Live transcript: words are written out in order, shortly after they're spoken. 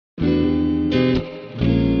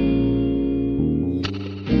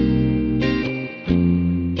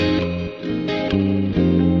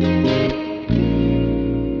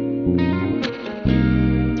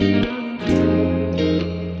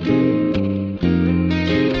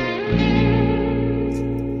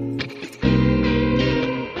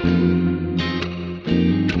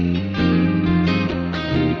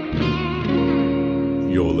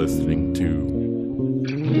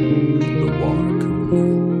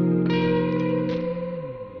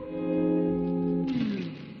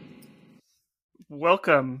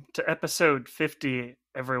Welcome to episode 50,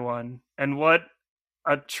 everyone. And what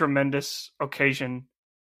a tremendous occasion.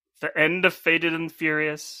 The end of Fated and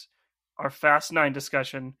Furious, our Fast 9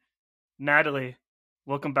 discussion. Natalie,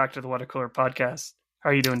 welcome back to the Watercolor Podcast.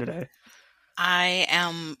 How are you doing today? I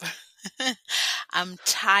am I'm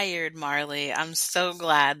tired, Marley. I'm so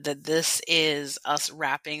glad that this is us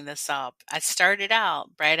wrapping this up. I started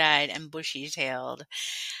out bright-eyed and bushy-tailed,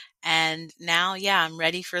 and now, I'm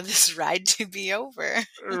ready for this ride to be over.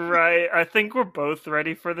 Right. I think we're both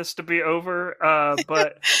ready for this to be over.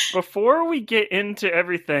 But before we get into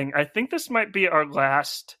everything, I think this might be our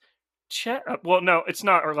last chat. Well, no, it's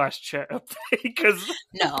not our last chat update because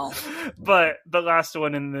No. But the last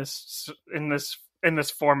one in this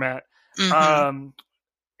format. Mm-hmm.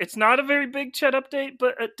 It's not a very big Chet update,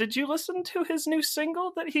 but did you listen to his new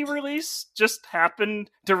single that he released? Just happened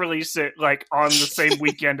to release it like on the same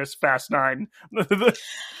weekend as Fast 9.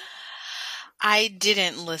 I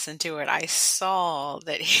didn't listen to it. I saw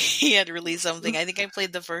that he had released something. I think I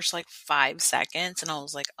played the first 5 seconds and I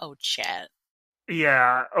was like, oh, Chet.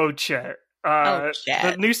 Yeah, Chet. Chet.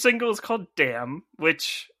 The new single is called Damn,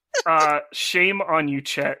 which... shame on you,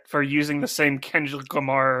 Chet, for using the same Kendrick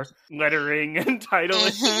Lamar lettering and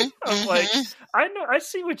titling. Like, I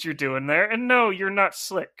see what you're doing there, and no, you're not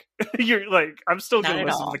slick. You're like, I'm still gonna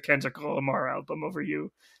listen to the Kendrick Lamar album over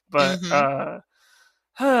you, but I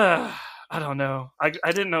don't know. I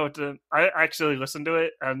didn't know what to. I actually listened to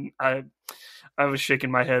it, and I was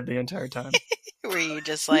shaking my head the entire time. Were you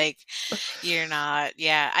just like, you're not?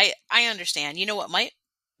 Yeah, I understand. You know what might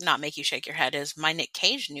not make you shake your head is my Nick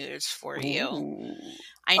Cage news for you. Ooh.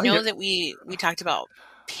 I know that we talked about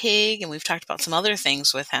Pig and we've talked about some other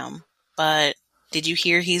things with him, but did you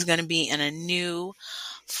hear he's going to be in a new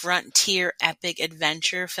frontier epic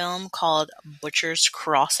adventure film called Butcher's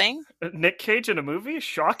Crossing? Nick Cage in a movie?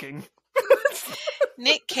 Shocking.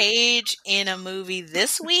 Nick Cage in a movie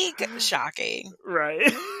this week? Shocking.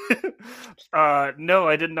 Right. No,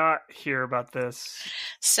 I did not hear about this.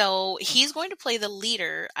 So he's going to play the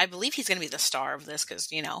leader. I believe he's going to be the star of this because,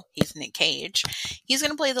 he's Nick Cage. He's going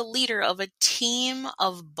to play the leader of a team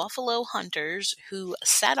of buffalo hunters who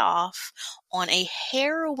set off on a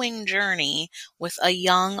harrowing journey with a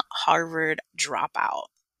young Harvard dropout.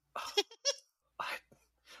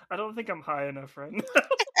 I don't think I'm high enough right now.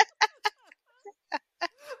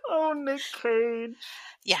 Oh, Nick Cage.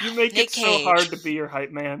 Yeah, you make Nick it Cage. So hard to be your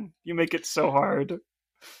hype man. You make it so hard.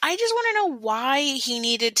 I just want to know why he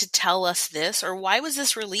needed to tell us this, or why was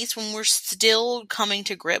this released when we're still coming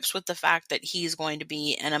to grips with the fact that he's going to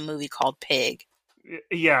be in a movie called Pig.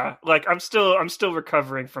 Yeah, I'm still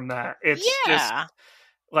recovering from that. It's just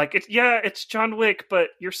it's John Wick, but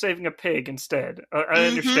you're saving a pig instead. I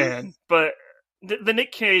understand, but the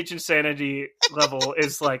Nick Cage insanity level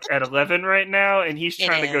is at 11 right now, and he's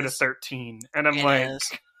trying to go to 13. And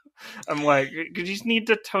I'm like, you just need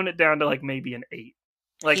to tone it down to maybe an 8,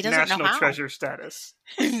 National Treasure status.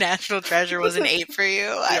 National Treasure was an 8 for you.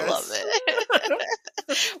 Yes. I love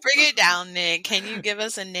it. Bring it down, Nick. Can you give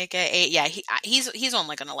us a Nick at 8? Yeah, he's on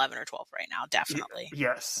an 11 or 12 right now, definitely.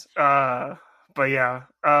 Yes. But yeah,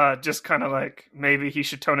 just kind of maybe he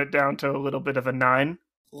should tone it down to a little bit of a 9.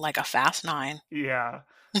 Like a Fast 9. Yeah.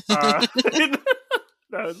 That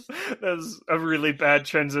was a really bad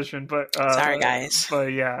transition, but sorry guys.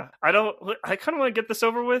 But yeah, I kind of want to get this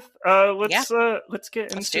over with. Let's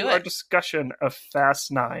get into our discussion of Fast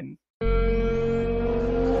 9. The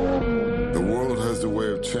world has a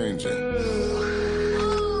way of changing,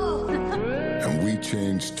 and we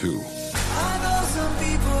change too. I know some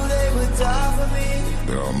people, they would die for me.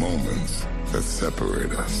 There are moments that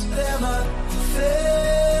separate us, they're my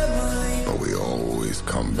family, but we always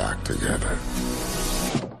come back together.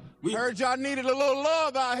 We heard y'all needed a little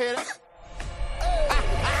love out here.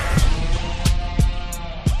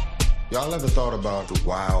 Y'all ever thought about the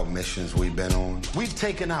wild missions we've been on? We've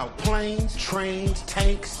taken out planes, trains,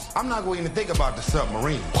 tanks. I'm not going to even think about the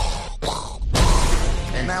submarine.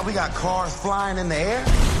 And now we got cars flying in the air?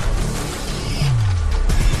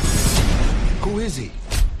 Who is he?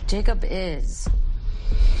 Jacob is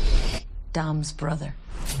Dom's brother.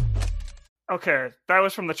 Okay, that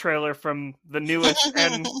was from the trailer from the newest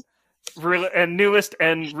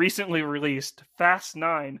and recently released Fast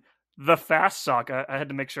 9, The Fast Saga. I had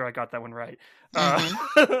to make sure I got that one right.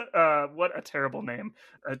 What a terrible name.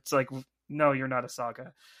 It's no, you're not a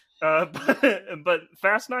saga. But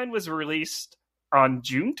Fast 9 was released on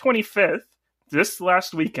June 25th, this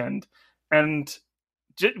last weekend, and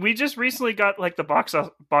we just recently got the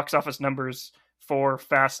box office numbers for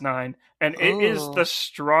Fast 9, and it is the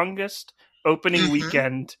strongest opening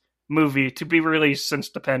weekend movie to be released since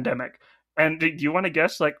the pandemic. And do you want to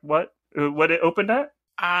guess like what it opened at?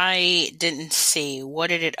 I didn't see. What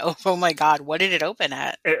did it? Oh my God! What did it open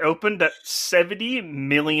at? It opened at $70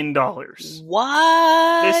 million.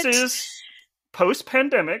 What? This is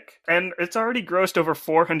post-pandemic, and it's already grossed over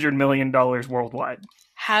 $400 million worldwide.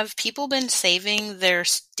 Have people been saving their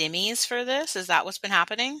stimmies for this? Is that what's been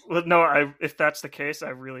happening? Well, no, if that's the case, I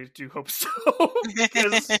really do hope so.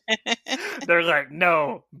 Because they're like,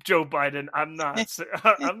 no, Joe Biden, I'm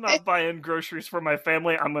not buying groceries for my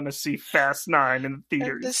family. I'm going to see Fast 9 in the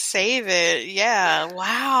theaters. To save it. Yeah.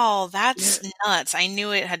 Wow. That's nuts. I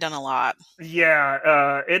knew it had done a lot.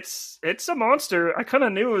 Yeah, it's a monster. I kind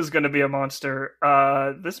of knew it was going to be a monster.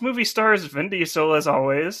 This movie stars Vin Diesel as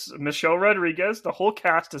always, Michelle Rodriguez, the whole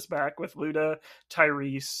cast is back with Luda,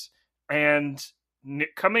 Tyrese, and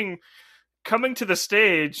coming to the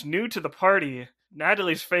stage, new to the party,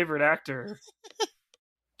 Natalie's favorite actor,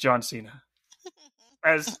 John Cena,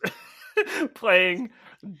 as playing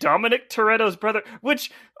Dominic Toretto's brother,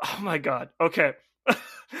 which, oh my God, okay.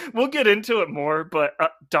 We'll get into it more, but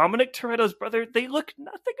Dominic Toretto's brother, they look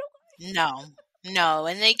nothing alike. No,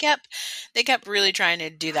 and they kept really trying to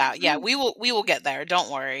do that. Yeah, we will get there. Don't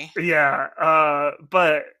worry. Yeah,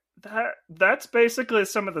 but that's basically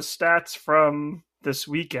some of the stats from this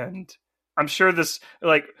weekend. I'm sure this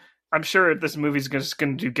movie's just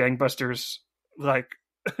going to do gangbusters like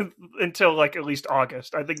until like at least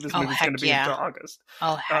August. I think this movie's going to be until August.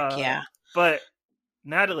 Oh heck yeah! But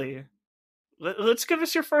Natalie, let's give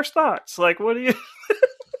us your first thoughts. Like, what do you?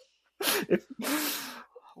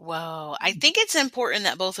 Whoa. I think it's important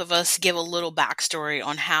that both of us give a little backstory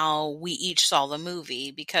on how we each saw the movie,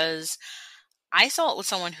 because I saw it with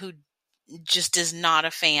someone who just is not a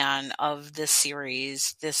fan of this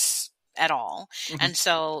series, at all. Mm-hmm. And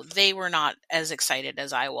so they were not as excited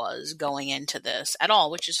as I was going into this at all,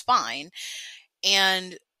 which is fine.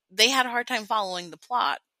 And they had a hard time following the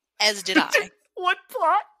plot, as did I. What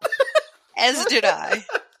plot? As did I.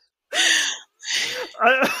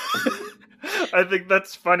 I think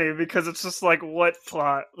that's funny because it's just like, what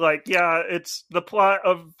plot? Like, yeah, it's the plot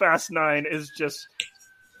of Fast 9 is just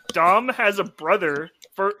Dom has a brother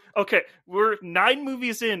we're 9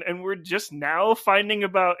 movies in and we're just now finding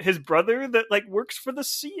about his brother that like works for the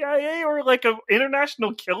CIA or like an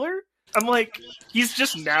international killer. I'm like, he's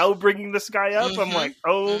just now bringing this guy up. Mm-hmm. I'm like,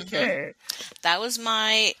 okay. Mm-hmm. That was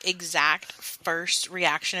my exact first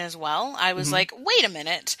reaction as well. I was like, wait a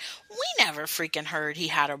minute. We never freaking heard he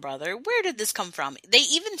had a brother. Where did this come from? They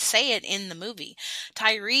even say it in the movie.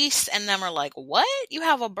 Tyrese and them are like, what? You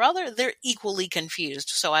have a brother? They're equally confused.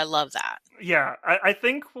 So I love that. Yeah. I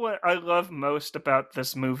think what I love most about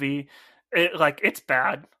this movie, it's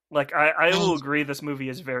bad. Like, I will agree this movie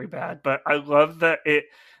is very bad, but I love that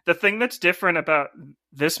the thing that's different about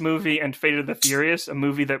this movie and Fate of the Furious, a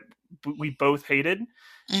movie that we both hated,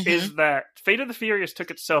 is that Fate of the Furious took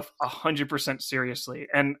itself 100% seriously,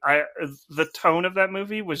 and the tone of that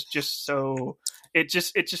movie was just so it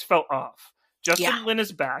just felt off. Justin Lin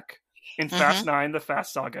is back in Fast 9, the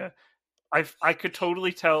Fast Saga. I could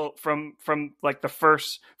totally tell from like the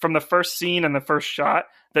first scene and the first shot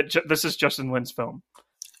that this is Justin Lin's film.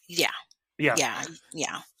 Yeah.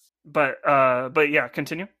 But yeah,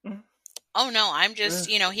 continue. Mm-hmm. Oh no, I'm just,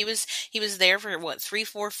 he was there for what, 3,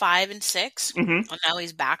 4, 5, and 6. Mm-hmm. Well, now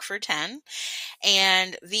he's back for 10.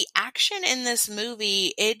 And the action in this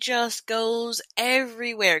movie, it just goes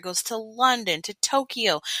everywhere. It goes to London, to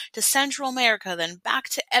Tokyo, to Central America, then back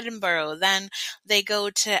to Edinburgh, then they go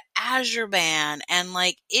to Azerbaijan, and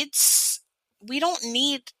like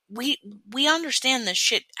we understand this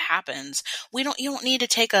shit happens. You don't need to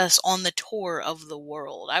take us on the tour of the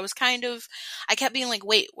world. I kept being like,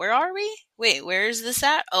 wait, where are we? Wait, where is this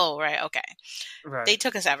at? Oh, right. Okay. Right. They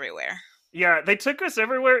took us everywhere. Yeah, they took us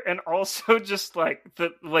everywhere, and also just like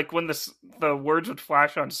when the words would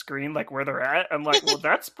flash on screen, like where they're at. I'm like, well,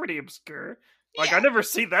 that's pretty obscure. Like, I never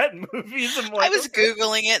see that in movies. I'm like, I was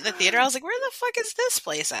Googling it in the theater. I was like, where the fuck is this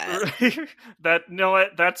place at?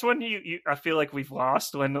 That's when you I feel like we've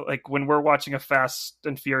lost when we're watching a Fast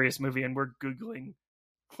and Furious movie and we're Googling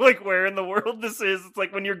like where in the world this is. It's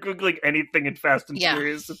like when you're Googling anything in Fast and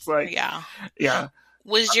Furious, it's like, yeah.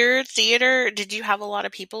 Was your theater, did you have a lot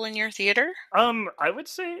of people in your theater? I would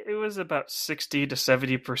say it was about 60 to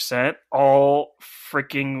 70%, all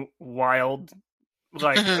freaking wild,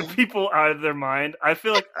 like people out of their mind. I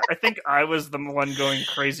think I was the one going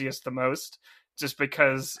craziest the most, just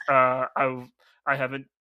because I haven't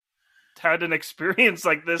had an experience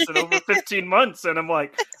like this in over 15 months, and I'm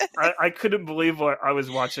like, I couldn't believe what I was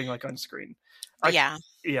watching like on screen.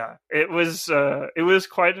 Yeah, it was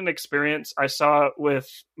quite an experience. I saw it with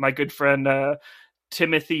my good friend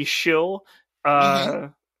Timothy Schill,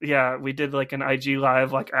 Yeah, we did like an IG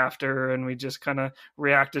live like after, and we just kind of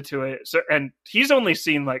reacted to it. So, and he's only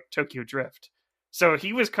seen like Tokyo Drift, so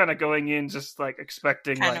he was kind of going in just like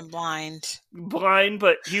expecting kind like of blind,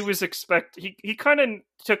 but he was he kind of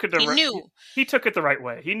took it he knew. he took it the right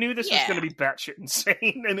way. He knew this was Yeah. going to be batshit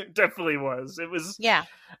insane, and it definitely was. It was Yeah.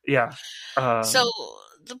 yeah. So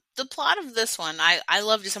the plot of this one, I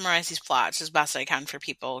love to summarize these plots as best I can for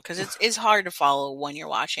people because it's hard to follow when you're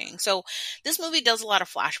watching. So this movie does a lot of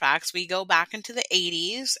flashbacks. We go back into the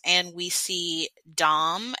 80s and we see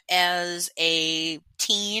Dom as a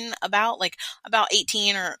teen, about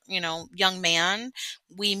 18 or young man.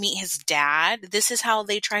 We meet his dad. This is how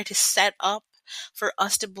they try to set up for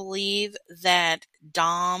us to believe that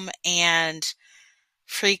Dom and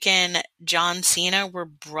freaking John Cena were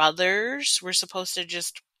brothers. We're supposed to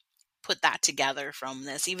just put that together from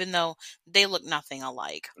this, even though they look nothing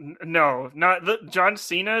alike. No, not John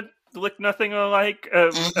Cena look nothing alike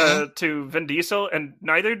to Vin Diesel, and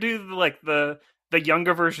neither do the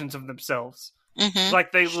younger versions of themselves. Mm-hmm.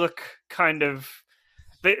 Like they look kind of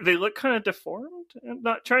they look kind of deformed. I'm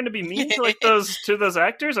not trying to be mean to those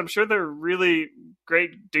actors. I'm sure they're really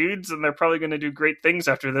great dudes, and they're probably going to do great things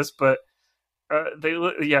after this, but. They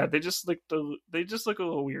just look a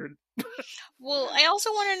little weird. Well, I also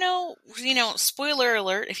want to know, spoiler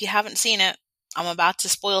alert, if you haven't seen it, I'm about to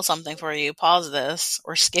spoil something for you. Pause this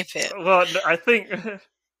or skip it. Well, I think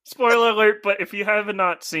spoiler alert, but if you have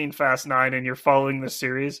not seen Fast 9 and you're following this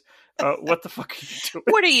series, what the fuck are you doing?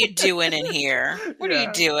 What are you doing in here? What are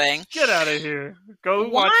you doing? Get out of here. Go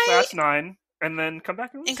watch Fast 9 and then come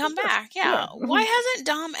back and come back. Yeah. Why hasn't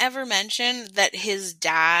Dom ever mentioned that his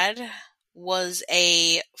dad was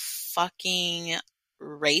a fucking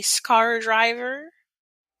race car driver?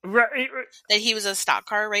 Right. That he was a stock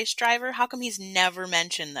car race driver? How come he's never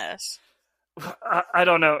mentioned this? I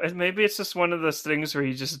don't know. Maybe it's just one of those things where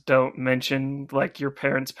you just don't mention like your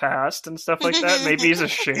parents' past and stuff like that. Maybe he's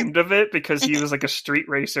ashamed of it because he was like a street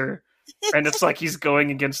racer, and it's like he's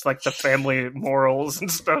going against like the family morals and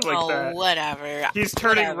stuff like that. Whatever. He's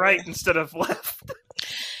turning right instead of left.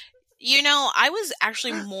 I was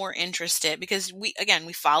actually more interested because we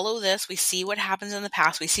follow this. We see what happens in the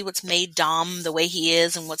past. We see what's made Dom the way he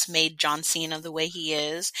is and what's made John Cena the way he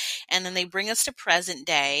is. And then they bring us to present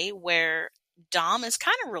day where Dom is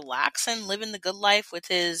kind of relaxing, living the good life with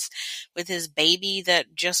his baby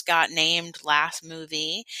that just got named last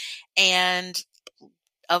movie. And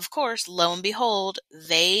of course, lo and behold,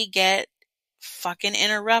 they get fucking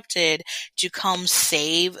interrupted to come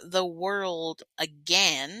save the world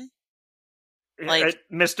again. Like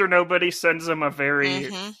Mr. Nobody sends him a very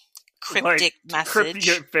cryptic message,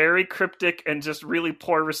 very cryptic and just really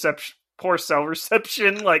poor cell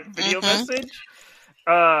reception, like video message.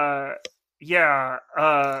 I'm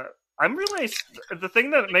really the thing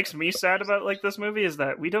that makes me sad about like this movie is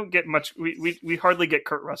that we don't get much. We hardly get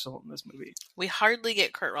Kurt Russell in this movie. We hardly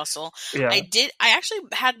get Kurt Russell. Yeah. I actually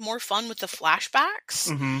had more fun with the flashbacks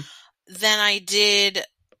than I did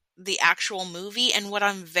the actual movie. And what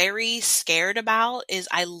I'm very scared about is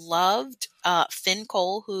I loved Finn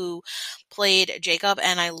Cole, who played Jacob,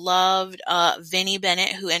 and I loved Vinnie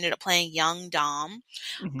Bennett, who ended up playing young Dom.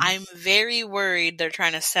 I'm very worried they're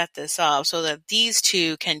trying to set this up so that these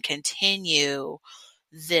two can continue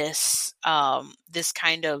this this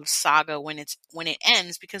kind of saga when it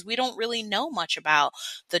ends, because we don't really know much about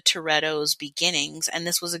the Toretto's beginnings, and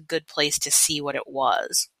this was a good place to see what it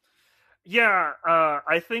was. Yeah,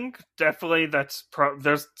 I think definitely that's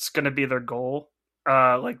going to be their goal.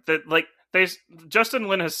 Justin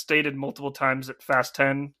Lin has stated multiple times at Fast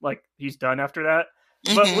 10, like he's done after that.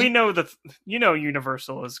 But we know that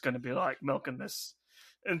Universal is going to be like milking this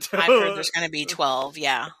until I've heard there's going to be 12.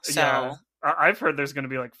 Yeah, so yeah, I've heard there's going to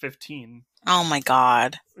be like 15. Oh my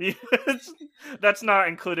god, that's not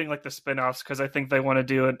including like the spin-offs, because I think they want to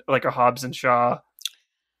do it like a Hobbs and Shaw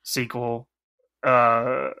sequel.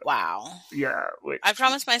 Wow. Yeah. I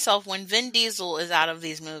promised myself when Vin Diesel is out of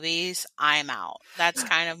these movies, I'm out. That's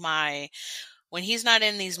kind of when he's not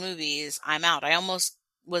in these movies, I'm out. I almost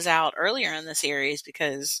was out earlier in the series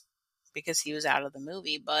because he was out of the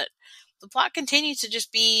movie, but the plot continues to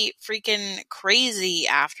just be freaking crazy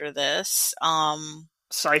after this.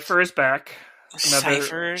 Cypher is back.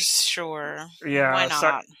 Cypher's, sure. Yeah. Why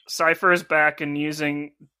not? Cypher is back and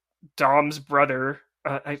using Dom's brother.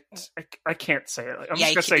 I can't say it. I'm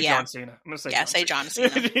just gonna say John Cena. I'm gonna say John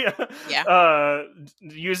Cena. Yeah.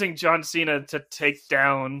 Using John Cena to take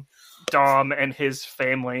down Dom and his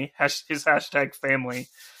family, his hashtag family,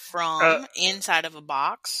 from inside of a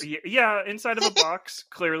box. Yeah, inside of a box,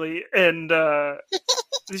 clearly, and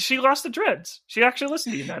she lost the dreads. She actually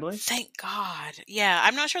listened to you, Natalie. Thank God. Yeah,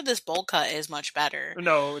 I'm not sure this bowl cut is much better.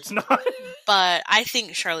 No, it's not. But I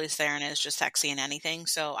think Charlize Theron is just sexy in anything,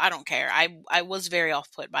 so I don't care. I was very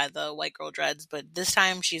off-put by the white girl dreads, but this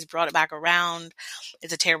time she's brought it back around.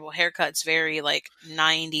 It's a terrible haircut. It's very, like,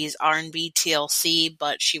 90s R&B TLC,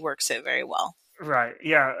 but she works it very well. Right,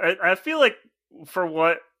 yeah. I feel like for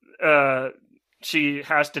what she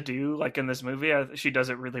has to do, like, in this movie, she does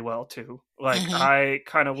it really well, too. Like, I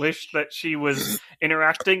kind of wish that she was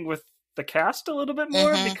interacting with the cast a little bit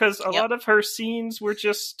more, because a lot of her scenes were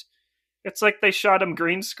just... It's like they shot him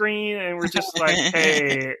green screen, and we're just like,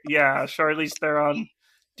 hey, yeah, Charlize Theron,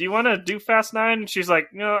 do you want to do Fast 9? And she's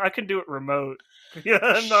like, no, I can do it remote. Yeah,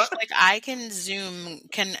 I'm not... Like, I can Zoom.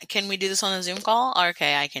 Can we do this on a Zoom call?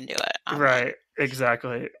 Okay, I can do it. Right,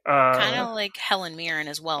 exactly. Kind of like Helen Mirren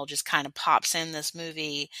as well, just kind of pops in this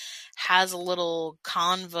movie, has a little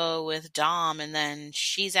convo with Dom, and then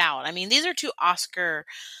she's out. I mean, these are two Oscar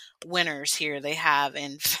winners here they have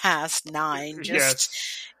in Fast 9, just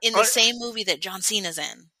in the same movie that John Cena's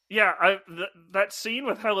in. Yeah, that scene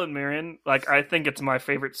with Helen Mirren, like, I think it's my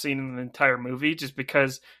favorite scene in the entire movie, just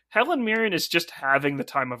because Helen Mirren is just having the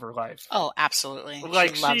time of her life. Oh, absolutely.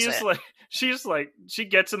 Like, she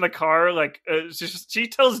gets in the car, like, she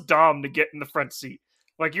tells Dom to get in the front seat.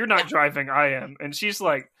 Like, you're not driving, I am. And she's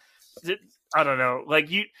like, I don't know. Like,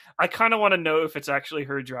 I kind of want to know if it's actually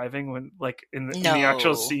her driving when, like, in the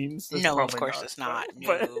actual scenes. No, of course it's not.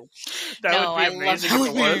 But that would be amazing if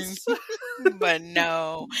it was. But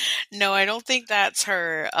no, I don't think that's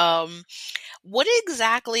her. What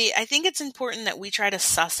exactly? I think it's important that we try to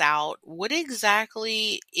suss out what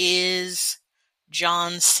exactly is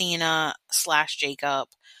John Cena / Jacob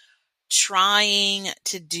trying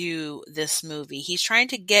to do this movie. He's trying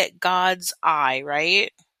to get God's eye,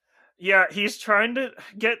 right? Yeah, he's trying to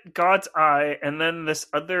get God's eye, and then this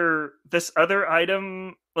other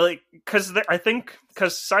item, like, because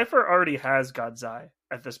Cypher already has God's eye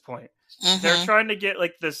at this point. They're trying to get,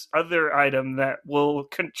 like, this other item that will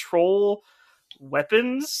control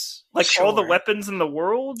weapons, like all the weapons in the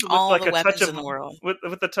world, with all like the a touch of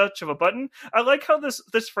with the touch of a button. I like how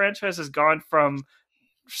this franchise has gone from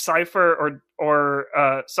Cypher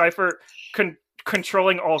or Cypher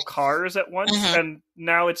controlling all cars at once, and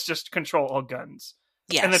now it's just control all guns.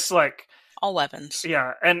 Yes. And it's like all weapons.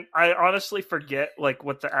 Yeah, and I honestly forget, like,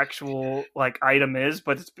 what the actual, like, item is,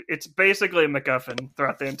 but it's basically a MacGuffin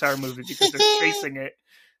throughout the entire movie, because they're chasing it.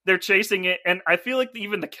 They're chasing it, and I feel like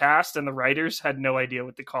even the cast and the writers had no idea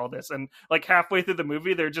what to call this. And, like, halfway through the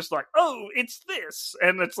movie, they're just like, "Oh, it's this,"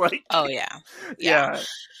 and it's like, "Oh yeah."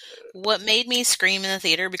 What made me scream in the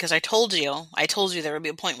theater, because I told you there would be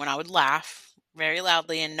a point when I would laugh very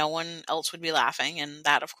loudly and no one else would be laughing, and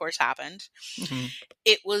that of course happened.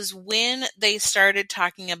 It was when they started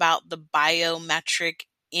talking about the biometric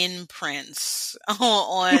imprints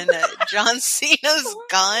on John Cena's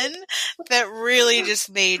gun that really just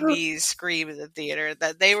made me scream in the theater.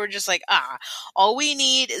 That they were just like, all we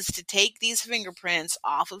need is to take these fingerprints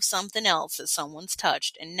off of something else that someone's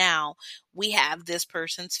touched, and now we have this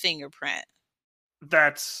person's fingerprint.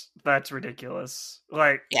 That's ridiculous.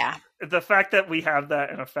 Like, the fact that we have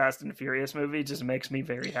that in a Fast and Furious movie just makes me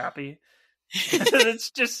very happy.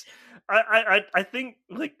 It's just, I think,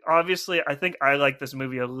 like, obviously, I think I like this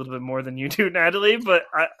movie a little bit more than you do, Natalie, but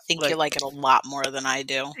I think you like it a lot more than I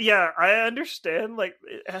do. Yeah, I understand, like,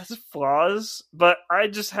 it has flaws, but I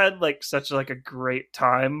just had, like, such, like, a great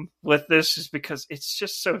time with this, just because it's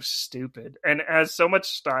just so stupid, and it has so much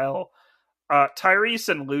style. Tyrese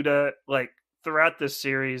and Luda, like, throughout this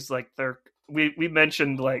series, like, we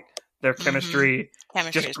mentioned, like, their chemistry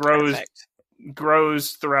just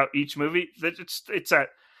grows throughout each movie. It's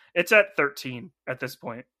at 13 at this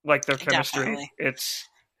point. Like, their chemistry, definitely. it's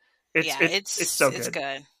so good. It's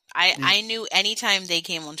good. I knew anytime they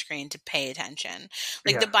came on screen to pay attention.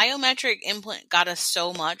 Like, the biometric implant got us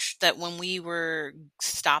so much that when we were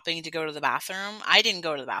stopping to go to the bathroom, I didn't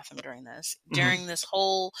go to the bathroom during this. During this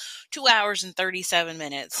whole 2 hours and 37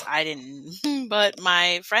 minutes, I didn't. But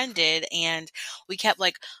my friend did, and we kept,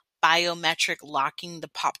 like, biometric locking the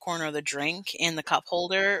popcorn or the drink in the cup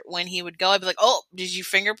holder. When he would go, I'd be like, "Oh, did you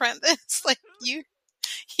fingerprint this? Like, you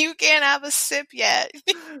can't have a sip yet."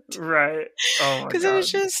 Right. Oh my god. Because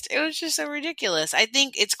it was just so ridiculous. I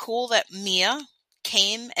think it's cool that Mia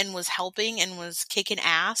came and was helping and was kicking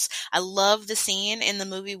ass. I love the scene in the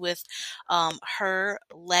movie with her,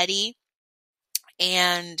 Letty,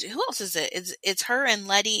 and who else is it? It's her and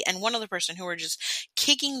Letty and one other person who are just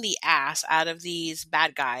kicking the ass out of these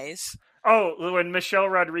bad guys. Oh, when Michelle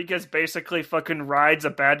Rodriguez basically fucking rides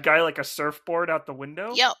a bad guy like a surfboard out the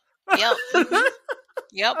window? Yep.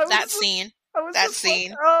 Yep, that scene. That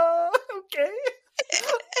scene. Like, okay.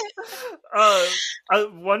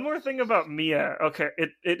 One more thing about Mia. Okay,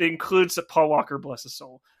 it includes Paul Walker, bless his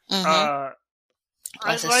soul. Mm-hmm.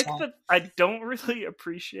 I like that. I don't really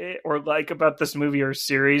appreciate or like about this movie or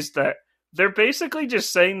series that they're basically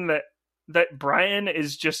just saying that Brian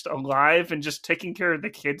is just alive and just taking care of the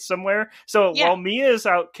kids somewhere. So while Mia is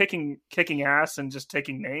out kicking ass and just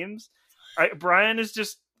taking names, Brian is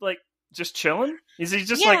just like just chilling. Is he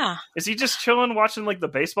just is he just chilling watching like the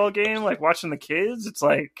baseball game, like watching the kids? It's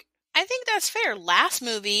like, I think that's fair. Last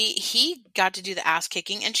movie, he got to do the ass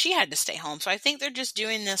kicking and she had to stay home. So I think they're just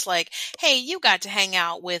doing this like, hey, you got to hang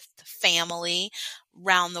out with family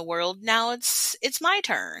around the world. Now it's my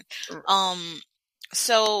turn.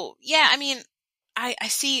 So yeah, I mean, I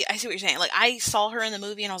see what you're saying. Like, I saw her in the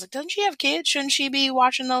movie and I was like, doesn't she have kids? Shouldn't she be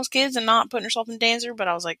watching those kids and not putting herself in danger? But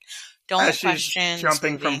I was like, don't question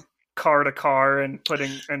jumping this movie. From car to car and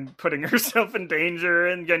putting herself in danger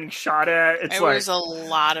and getting shot at. There was a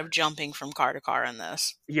lot of jumping from car to car in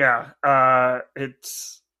this. Yeah,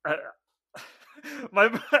 it's I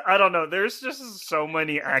don't know. There's just so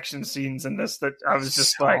many action scenes in this that I was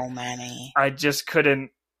just so many. I just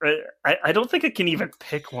couldn't. I don't think I can even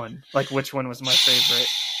pick one. Like which one was my favorite.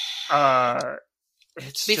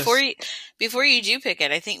 It's before you do pick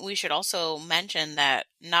it, I think we should also mention that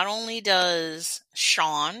not only does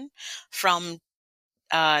Sean from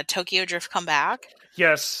Tokyo Drift come back,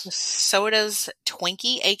 yes, so does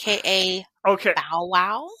Twinkie, aka Bow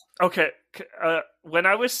Wow. Okay, when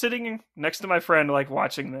I was sitting next to my friend, like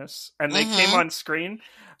watching this, and they came on screen,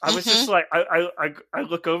 I was just like, I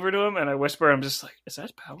look over to him and I whisper, I'm just like, is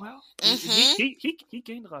that Bow Wow? He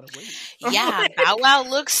gained a lot of weight. Yeah, Bow Wow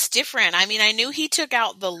looks different. I mean, I knew he took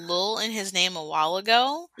out the lull in his name a while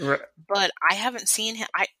ago, but I haven't seen him.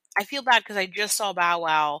 I feel bad because I just saw Bow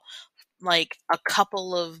Wow like a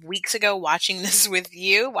couple of weeks ago watching this with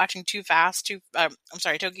you, watching Tokyo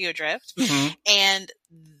Drift. And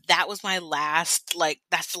that was my last,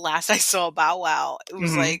 that's the last I saw Bow Wow. It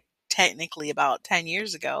was like technically about 10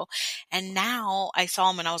 years ago. And now I saw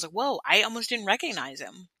him and I was like, whoa, I almost didn't recognize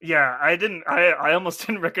him. Yeah, I almost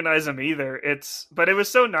didn't recognize him either. But it was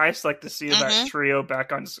so nice like to see that trio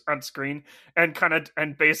back on screen and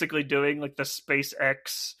and basically doing like the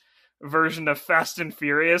SpaceX version of Fast and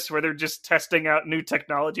Furious where they're just testing out new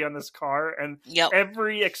technology on this car and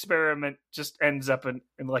every experiment just ends up in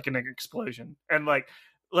like an explosion. And like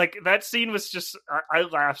that scene was just I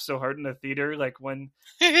laughed so hard in the theater like when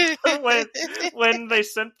they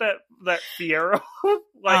sent that Fiero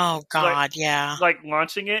like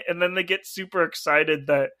launching it, and then they get super excited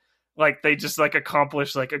that like they just like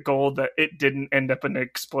accomplished like a goal that it didn't end up in an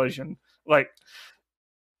explosion. Like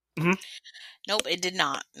Nope, it did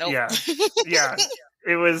not. Nope. Yeah.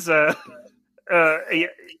 It was I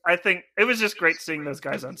think it was just great seeing those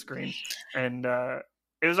guys on screen. And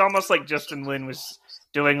it was almost like Justin Lin was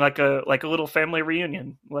doing like a little family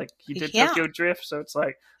reunion. Like he did Tokyo Drift, so it's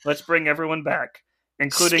like let's bring everyone back,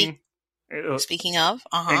 including speaking of,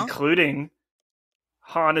 including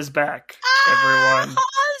Han is back, everyone.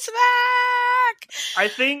 Han's back! I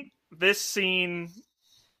think this scene,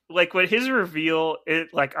 like with his reveal,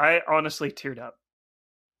 I honestly teared up.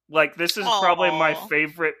 Like this is probably my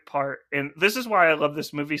favorite part, and this is why I love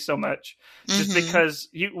this movie so much. Just because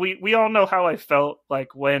we all know how I felt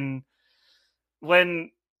like when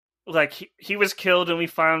like he was killed and we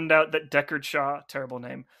found out that Deckard Shaw, terrible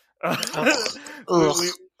name,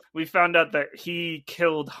 we found out that he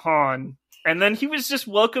killed Han, and then he was just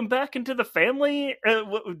welcomed back into the family.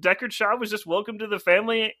 Deckard Shaw was just welcomed to the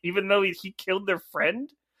family, even though he killed their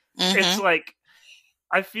friend. It's like,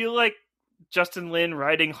 I feel like Justin Lin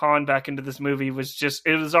writing Han back into this movie it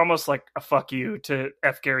was almost like a fuck you to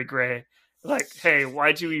F. Gary Gray. Like, hey,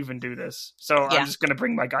 why'd you even do this? So I'm just going to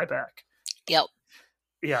bring my guy back. Yep.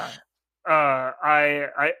 Yeah.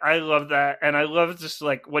 I love that. And I love just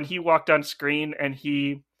like when he walked on screen and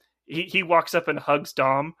he walks up and hugs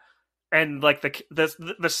Dom, and like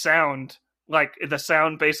the sound, like the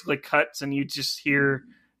sound basically cuts and you just hear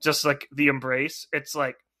just like the embrace. It's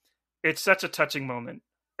like, it's such a touching moment,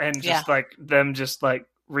 and just like them just like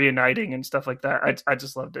reuniting and stuff like that. I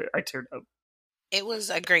just loved it. I teared up. It was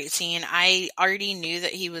a great scene. I already knew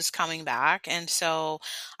that he was coming back, and so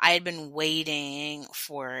I had been waiting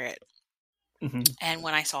for it. And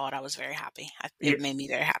when I saw it, I was very happy. It made me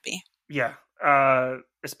very happy. Yeah.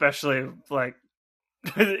 Especially like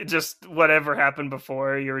just whatever happened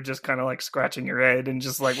before, you were just kind of like scratching your head and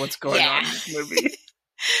just like, what's going on in this movie?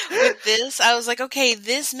 With this, I was like, okay,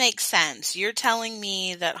 this makes sense. You're telling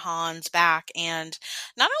me that Han's back, and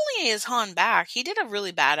not only is Han back, he did a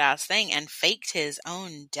really badass thing and faked his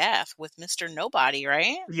own death with Mr. Nobody,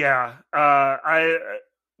 right? Yeah, I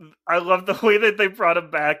love the way that they brought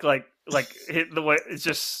him back. Hit the way it's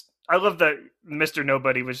just. I love that Mr.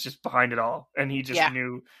 Nobody was just behind it all, and he just Yeah.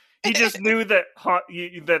 knew. He just knew that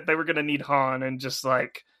that they were gonna need Han, and just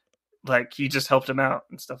like he just helped him out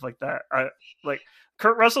and stuff like that. I like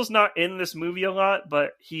Kurt Russell's not in this movie a lot,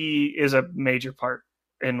 but he is a major part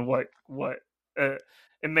in a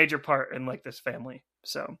major part in like this family.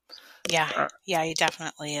 So Yeah, yeah, he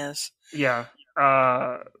definitely is. yeah,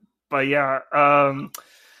 but yeah,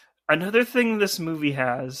 another thing this movie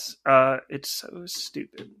has, it's so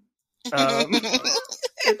stupid.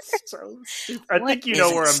 It's so stupid. I think you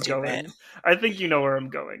know where I'm going. I think you know where I'm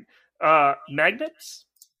going. Magnets.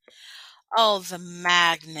 Oh, the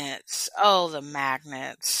magnets. Oh, the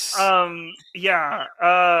magnets. Yeah.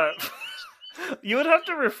 You would have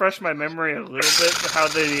to refresh my memory a little bit how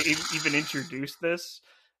they even introduced this.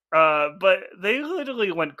 But they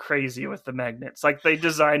literally went crazy with the magnets. Like they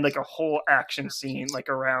designed like a whole action scene like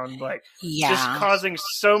around like just causing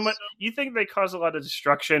so much. You think they cause a lot of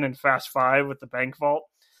destruction in Fast 5 with the bank vault?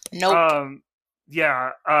 Nope.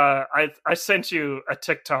 Yeah. I sent you a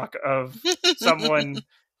TikTok of someone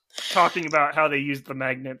talking about how they used the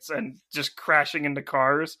magnets and just crashing into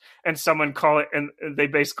cars, and they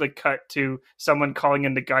basically cut to someone calling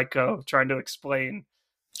into Geico trying to explain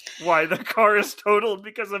why the car is totaled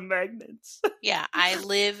because of magnets. Yeah, I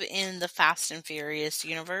live in the Fast and Furious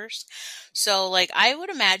universe. So, like, I would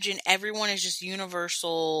imagine everyone is just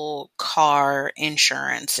universal car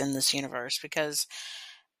insurance in this universe, because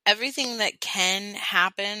everything that can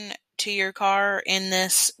happen to your car in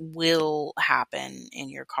this will happen in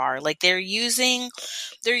your car. Like they're using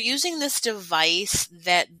this device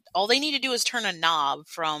that all they need to do is turn a knob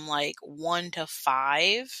from like 1 to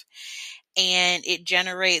 5, and it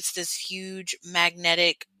generates this huge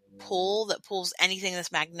magnetic pull that pulls anything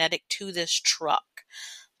that's magnetic to this truck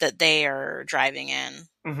that they are driving in.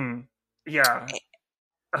 Mm-hmm. Yeah.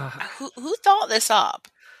 Who thought this up?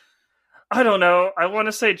 I don't know. I want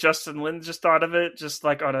to say Justin Lin just thought of it, just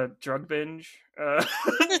like on a drug binge.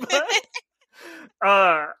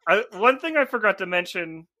 One thing I forgot to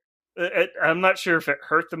mention, I'm not sure if it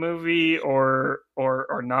hurt the movie or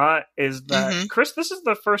not, is that this is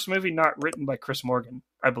the first movie not written by Chris Morgan,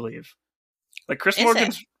 I believe. Like Chris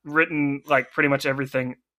Morgan's written like pretty much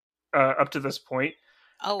everything up to this point.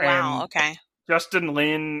 Oh wow! And okay. Justin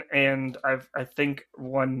Lin and I think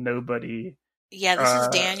one nobody. Yeah, this is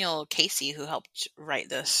Daniel Casey who helped write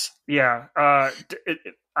this. Yeah,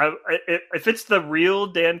 if it's the real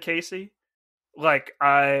Dan Casey, like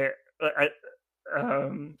I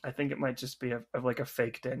think it might just be a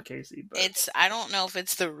fake Dan Casey. But I don't know if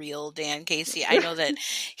it's the real Dan Casey. I know that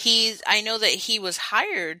he was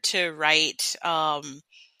hired to write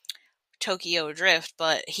Tokyo Drift,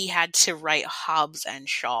 but he had to write Hobbs and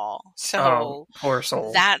Shaw. So poor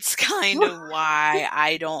soul. That's kind of why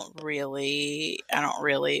I don't really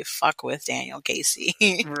fuck with Daniel Casey.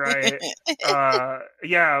 Right.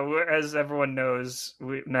 Yeah, as everyone knows,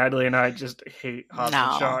 Natalie and I just hate Hobbs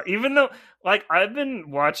and Shaw. Even though like I've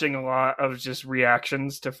been watching a lot of just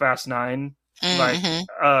reactions to Fast 9. And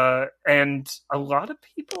a lot of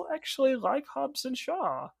people actually like Hobbs and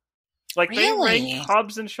Shaw. Like they rank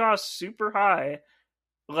Hobbs and Shaw super high,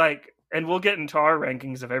 like, and we'll get into our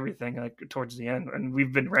rankings of everything like towards the end, and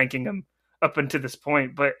we've been ranking them up until this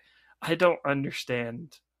point. But I don't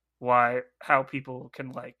understand how people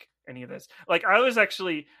can like any of this. Like, I was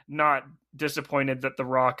actually not disappointed that The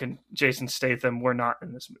Rock and Jason Statham were not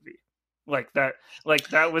in this movie.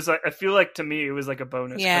 That was I feel like to me it was like a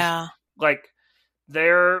bonus. Yeah, like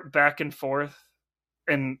they're back and forth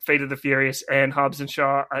in Fate of the Furious and Hobbs and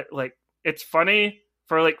Shaw. It's funny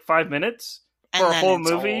for like 5 minutes for a whole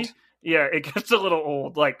movie. Old. Yeah, it gets a little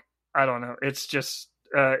old. Like, I don't know. It's just,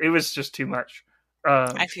 it was just too much.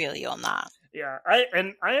 I feel you on that. Yeah, I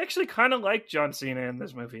actually kind of like John Cena in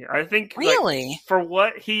this movie. I think really for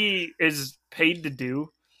what he is paid to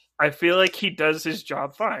do, I feel like he does his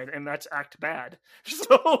job fine, and that's act bad.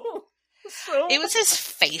 So it was his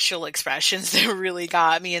facial expressions that really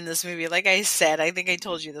got me in this movie. Like I said, I think I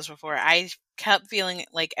told you this before. I kept feeling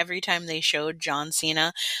like every time they showed John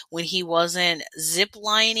Cena, when he wasn't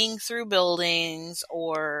ziplining through buildings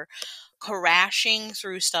or crashing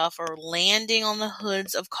through stuff or landing on the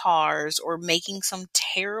hoods of cars or making some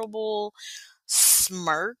terrible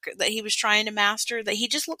smirk that he was trying to master, that he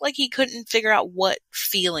just looked like he couldn't figure out what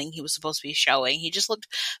feeling he was supposed to be showing. He just looked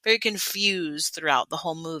very confused throughout the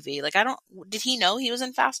whole movie. Like, did he know he was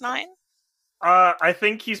in Fast 9? I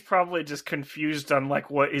think he's probably just confused on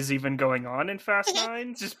like what is even going on in Fast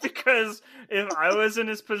 9. Just because if I was in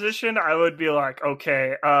his position, I would be like,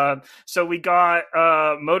 okay, so we got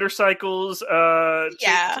motorcycles, a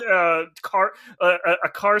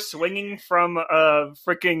car swinging from a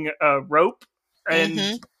freaking rope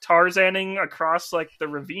and Tarzaning across like the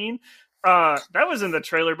ravine. That was in the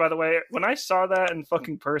trailer, by the way. When I saw that in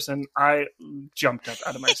fucking person, I jumped up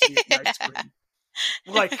out of my seat and I screamed.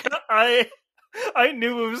 Like I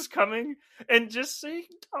knew it was coming, and just seeing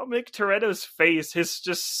Dominic Toretto's face, his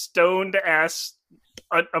just stoned ass,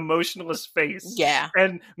 emotionless face,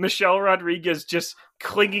 and Michelle Rodriguez just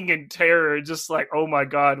clinging in terror, just like, oh my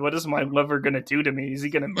god, what is my lover gonna do to me? Is he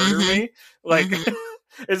gonna murder me? Like,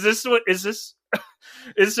 is this what he's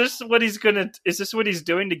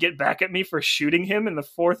doing to get back at me for shooting him in the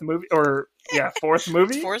fourth movie? Or fourth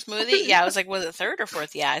movie? Fourth movie? Yeah, I was like, was it third or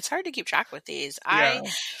fourth? Yeah, it's hard to keep track with these. Yeah.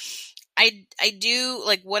 I do,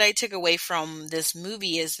 like, what I took away from this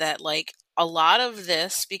movie is that, like, a lot of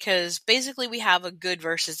this, because basically we have a good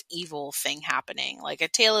versus evil thing happening. Like, a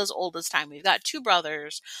tale as old as time. We've got two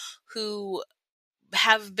brothers who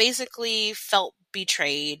have basically felt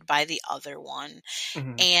betrayed by the other one.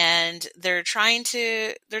 And they're trying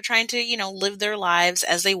to, live their lives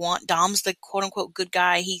as they want. Dom's the quote unquote good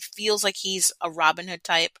guy. He feels like he's a Robin Hood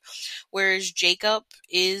type, whereas Jacob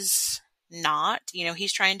is not.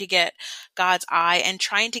 He's trying to get God's eye and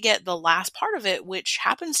trying to get the last part of it, which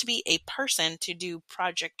happens to be a person to do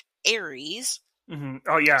Project Ares.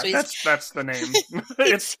 Oh yeah, so that's the name.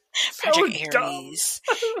 It's Project Ares.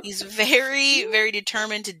 He's very, very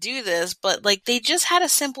determined to do this, but like they just had a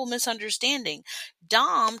simple misunderstanding.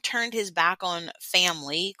 Dom turned his back on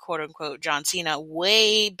family, quote unquote, John Cena,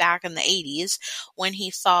 way back in the 80s when he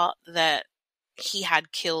thought that he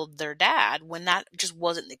had killed their dad, when that just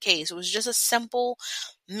wasn't the case. It was just a simple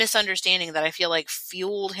misunderstanding that I feel like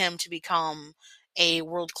fueled him to become a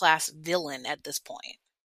world-class villain at this point.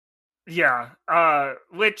 Yeah,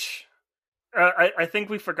 which I think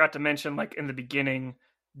we forgot to mention, like, in the beginning,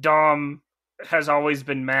 Dom has always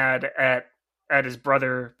been mad at his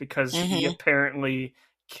brother because he apparently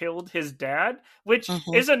killed his dad, which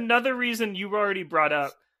is another reason you already brought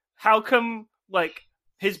up. How come, like,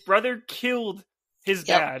 his brother killed his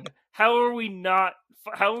dad? How are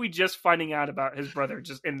we just finding out about his brother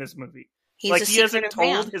just in this movie? He's like, he hasn't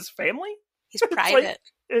told his family? He's private.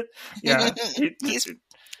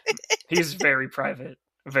 He's very private.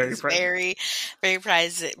 Very private. Very, very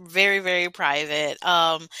private. Very, very private.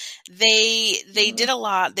 They did a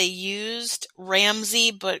lot. They used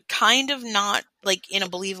Ramsey, but kind of not like in a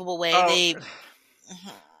believable way.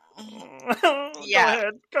 Go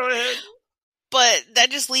ahead. But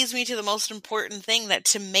that just leads me to the most important thing, that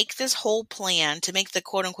to make this whole plan, to make the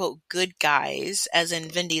quote-unquote good guys, as in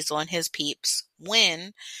Vin Diesel and his peeps,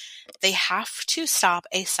 win, they have to stop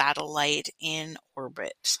a satellite in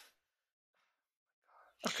orbit.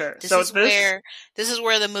 Okay, this is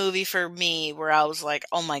where the movie for me, where I was like,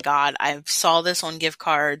 oh my god, I saw this on gift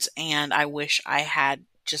cards and I wish I had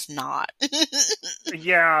just not.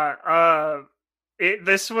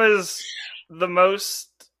 This was the most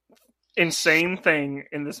insane thing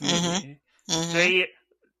in this movie.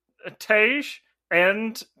 Tej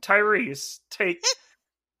and Tyrese take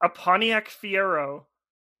a Pontiac Fiero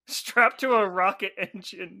strapped to a rocket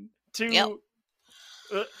engine to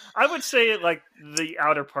I would say like the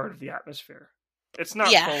outer part of the atmosphere. It's not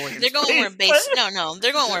fully. They're going where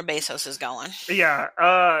they're going where Bezos is going.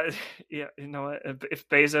 You know what? If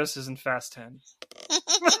Bezos is in Fast 10.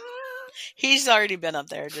 He's already been up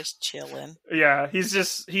there just chilling. Yeah,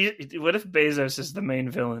 what if Bezos is the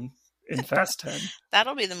main villain in Fast 10?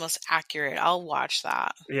 That'll be the most accurate. I'll watch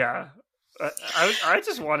that. Yeah. I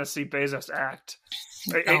just want to see Bezos act.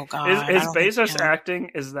 Oh god. Is Bezos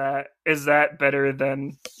acting, is that better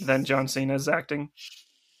than John Cena's acting?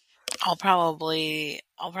 I'll probably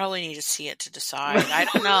need to see it to decide. I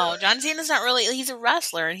don't know. John Cena's not really, he's a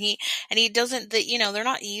wrestler and he doesn't, they're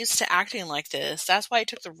not used to acting like this. That's why it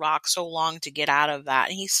took The Rock so long to get out of that.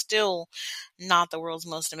 And he's still not the world's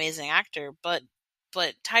most amazing actor, but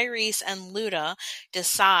Tyrese and Luda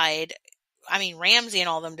decide, Ramsey and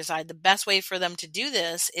all of them decide the best way for them to do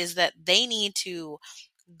this is that they need to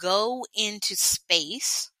go into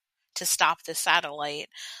space to stop the satellite.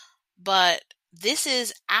 But this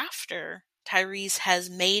is after Tyrese has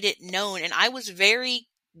made it known. And I was very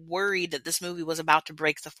worried that this movie was about to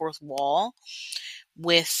break the fourth wall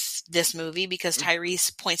with this movie, because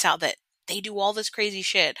Tyrese points out that they do all this crazy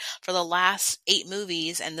shit for the last 8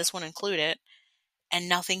 movies, and this one included, and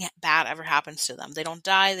nothing bad ever happens to them. They don't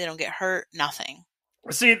die, they don't get hurt, nothing.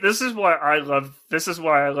 See, this is why I love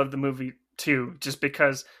the movie too, just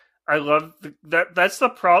because I love that.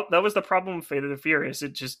 That was the problem with Fate of the Furious.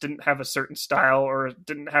 It just didn't have a certain style, or it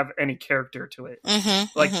didn't have any character to it.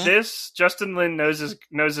 This, Justin Lin knows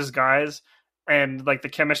his guys, and like the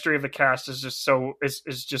chemistry of the cast is just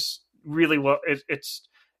is just really well. It's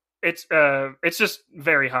just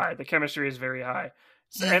very high. The chemistry is very high.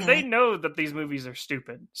 And they know that these movies are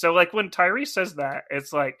stupid. So like when Tyrese says that,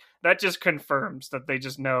 it's like that just confirms that they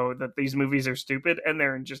just know that these movies are stupid, and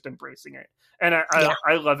they're just embracing it. And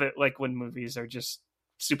I love it, like when movies are just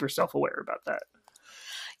super self-aware about that.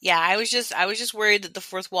 Yeah, I was just worried that the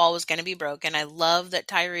fourth wall was going to be broken. I love that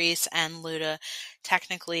Tyrese and Luda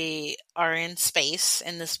technically are in space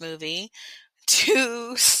in this movie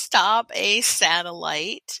to stop a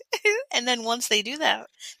satellite. And then once they do that,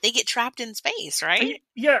 they get trapped in space, right?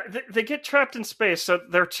 Yeah, they get trapped in space. So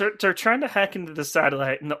they're trying to hack into the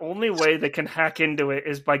satellite, and the only way they can hack into it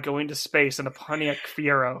is by going to space in a Pontiac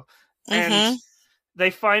Fiero. And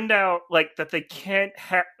they find out like that they can't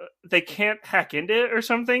hack into it or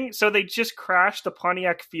something, so they just crash the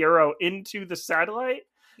Pontiac Fiero into the satellite.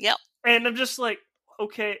 Yep. And I'm just like,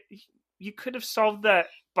 okay, you could have solved that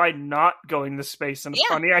by not going to space in a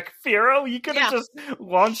Pontiac Fiero. You could have just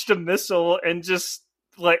launched a missile and just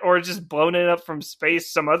or just blown it up from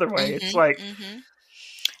space some other way. It's like,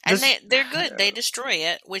 and they're good. They destroy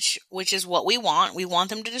it, which is what we want. We want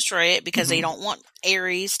them to destroy it because they don't want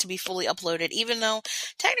Ares to be fully uploaded, even though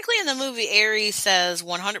technically in the movie Ares says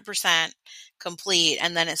 100% complete,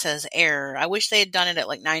 and then it says error. I wish they had done it at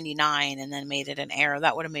like 99 and then made it an error.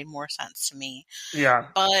 That would have made more sense to me. Yeah.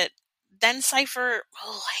 But then Cypher,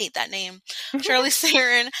 I hate that name, Charlize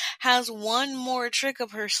Theron has one more trick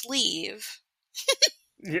up her sleeve.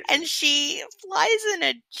 And she flies in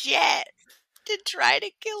a jet to try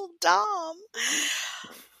to kill Dom.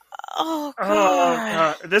 Oh,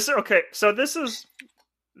 God. So this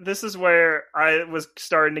is where I was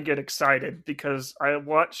starting to get excited, because I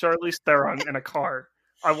want Charlize Theron in a car.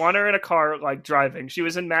 I want her in a car, like, driving. She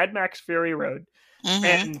was in Mad Max Fury Road.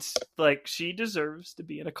 And like, she deserves to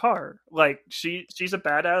be in a car. Like, she's a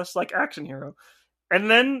badass, like, action hero. And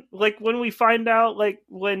then like when we find out, like,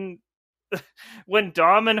 when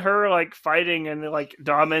Dom and her like fighting, and like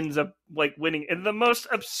Dom ends up like winning in the most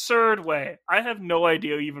absurd way. I have no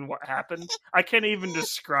idea even what happened. I can't even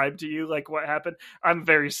describe to you like what happened. I'm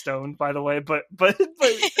very stoned, by the way, but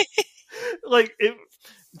like it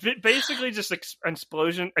basically just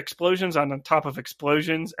explosions on top of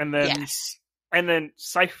explosions, and then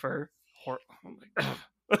Cypher.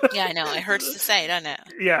 Yeah, I know. It hurts to say, doesn't it?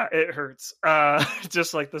 Yeah, it hurts.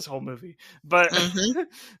 Just like this whole movie. But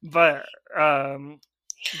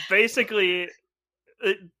basically,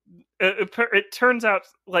 it turns out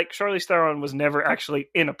like Charlize Theron was never actually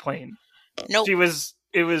in a plane. Nope. It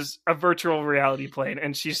was a virtual reality plane,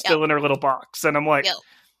 and she's still in her little box. And I'm like,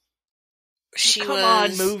 come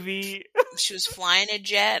on, movie. She was flying a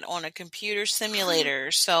jet on a computer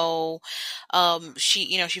simulator. So,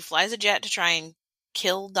 she flies a jet to try and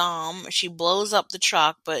kill Dom. She blows up the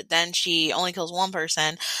truck, but then she only kills one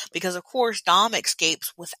person because, of course, Dom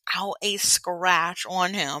escapes without a scratch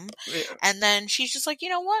on him. Yeah. And then she's just like, you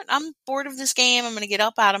know what? I'm bored of this game. I'm going to get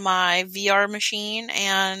up out of my VR machine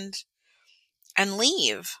and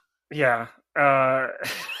leave. Yeah.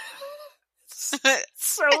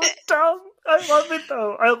 So dumb. I love it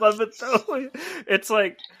though. It's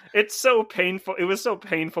like, it's so painful. It was so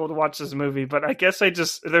painful to watch this movie, but I guess it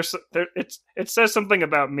says something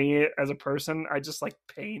about me as a person. I just like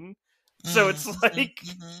pain. So it's like,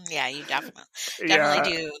 yeah, you definitely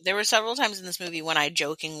do. There were several times in this movie when I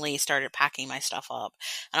jokingly started packing my stuff up,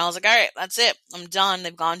 and I was like, all right, that's it. I'm done.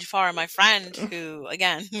 They've gone too far. And my friend, who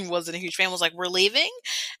again wasn't a huge fan, was like, we're leaving.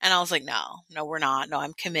 And I was like, no, we're not. No,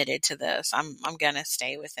 I'm committed to this. I'm going to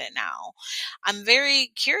stay with it now. I'm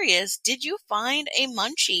very curious. Did you find a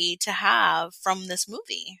munchie to have from this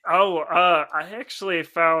movie? Oh, I actually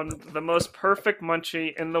found the most perfect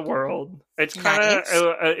munchie in the world. It's kind of,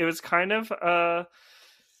 it was kind of,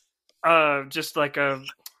 just like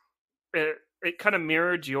it kind of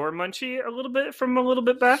mirrored your munchie a little bit from a little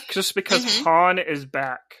bit back, just because Han is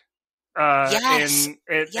back. Yes.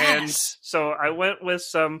 And so I went with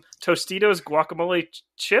some Tostitos guacamole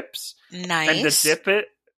chips. Nice. And to dip it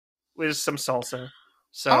with some salsa.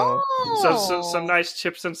 So some nice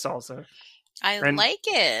chips and salsa. I like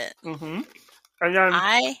it. Mm-hmm. And then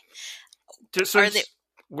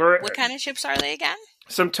what kind of chips are they again?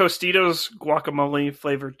 some Tostitos guacamole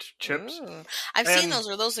flavored chips. Ooh. I've seen those.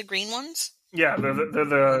 Are those the green ones? Yeah, they're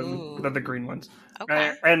the green ones.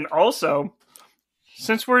 Okay. And also,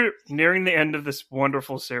 since we're nearing the end of this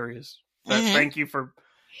wonderful series, thank you for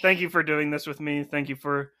doing this with me. Thank you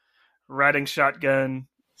for riding shotgun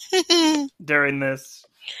during this.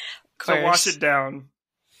 So wash it down.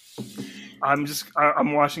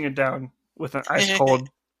 I'm washing it down with an ice cold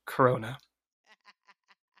Corona.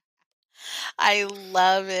 I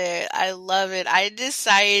love it. I love it. I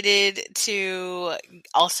decided to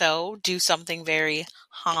also do something very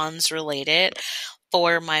Hans related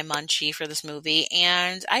for my munchie for this movie,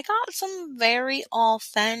 and I got some very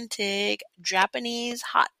authentic Japanese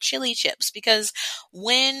hot chili chips because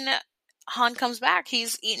when Han comes back,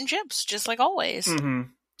 he's eating chips just like always. Mm-hmm.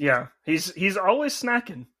 Yeah, he's always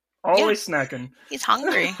snacking. Always snacking. He's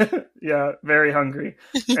hungry. Yeah, very hungry.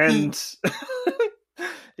 And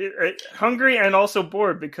hungry and also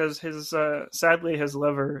bored because his sadly his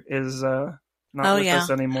liver is not with us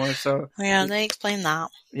anymore. So yeah, they explain that.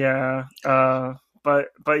 Yeah.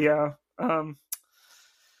 But yeah.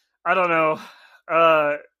 I don't know.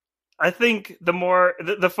 I think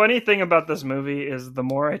the funny thing about this movie is the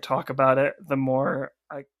more I talk about it, the more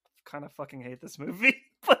I kind of fucking hate this movie.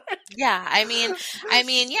 Yeah, I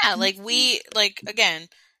mean, yeah, again,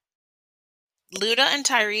 Luda and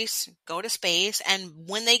Tyrese go to space, and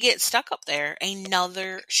when they get stuck up there,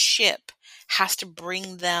 another ship has to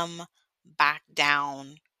bring them back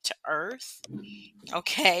down to Earth.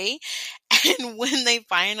 Okay? And when they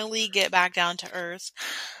finally get back down to Earth,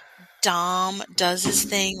 Dom does his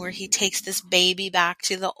thing where he takes this baby back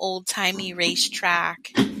to the old-timey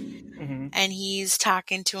racetrack. Mm-hmm. And he's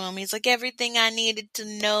talking to him. He's like, everything I needed to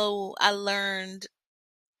know, I learned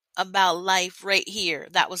about life right here.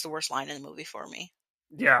 That was the worst line in the movie for me.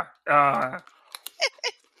 Yeah. That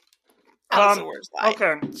was the worst line.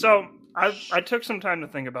 Okay, so I took some time to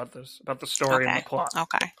think about this, about the story and the plot.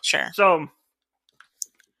 Okay, sure. So,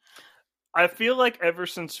 I feel like ever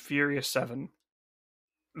since Furious 7,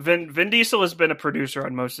 Vin Diesel has been a producer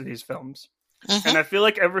on most of these films. Mm-hmm. And I feel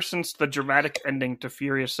like ever since the dramatic ending to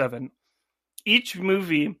Furious 7, each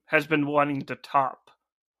movie has been wanting to top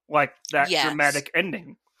like that dramatic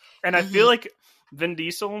ending. And I feel like Vin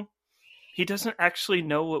Diesel, he doesn't actually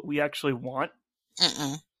know what we actually want.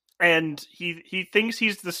 And he thinks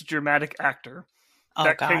he's this dramatic actor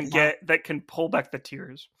that can pull back the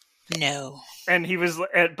tears. No. And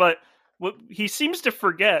but what he seems to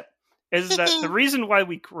forget is that the reason why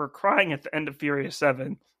we were crying at the end of Furious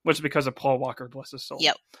 7 was because of Paul Walker, bless his soul.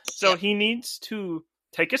 Yep. So he needs to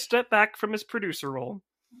take a step back from his producer role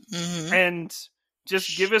and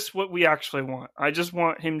just give us what we actually want. I just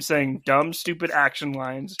want him saying dumb, stupid action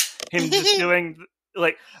lines. Him just doing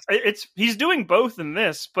he's doing both in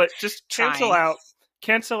this, but just cancel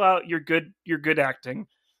out your good acting.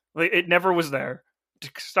 Like, it never was there.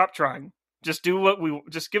 Stop trying. Just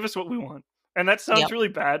just give us what we want. And that sounds really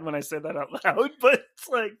bad when I say that out loud, but it's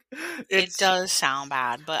like it does sound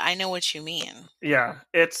bad, but I know what you mean. Yeah,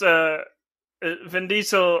 it's Vin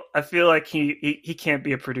Diesel. I feel like he can't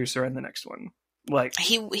be a producer in the next one. Like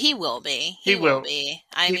he will be. He will be.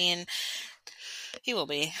 I mean, he will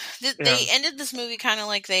be. They ended this movie kind of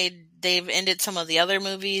like they've ended some of the other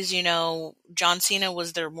movies. You know, John Cena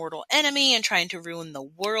was their mortal enemy and trying to ruin the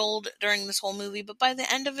world during this whole movie. But by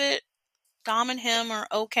the end of it, Dom and him are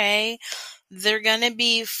okay. They're gonna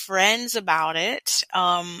be friends about it.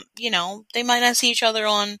 You know, they might not see each other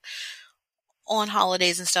on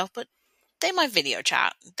holidays and stuff, but they might video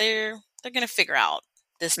chat. They're gonna figure out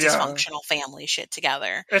this dysfunctional family shit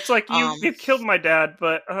together. It's like you killed my dad,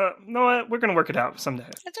 but no, we're gonna work it out someday.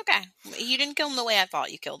 It's okay. You didn't kill him the way I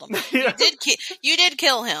thought you killed him. You did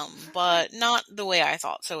kill him, but not the way I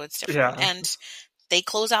thought. So it's different. Yeah. And they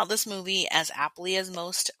close out this movie as aptly as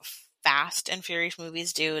most Fast and Furious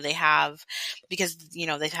movies do. They have, because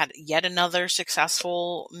they've had yet another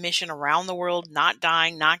successful mission around the world, not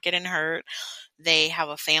dying, not getting hurt. They have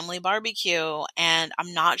a family barbecue, and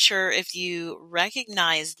I'm not sure if you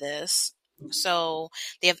recognize this. So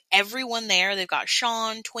they have everyone there. They've got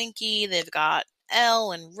Sean, Twinkie, they've got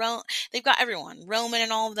Elle and they've got everyone, Roman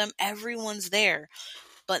and all of them. Everyone's there.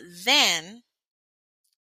 But then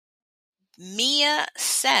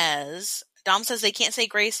Dom says they can't say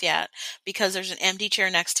grace yet because there's an empty chair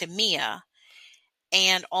next to Mia.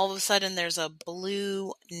 And all of a sudden there's a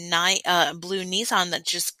blue Nissan that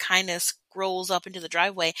just kind of scrolls up into the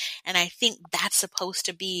driveway. And I think that's supposed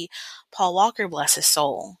to be Paul Walker, bless his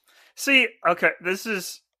soul. See, okay, this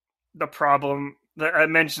is the problem. I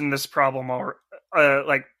mentioned this problem already,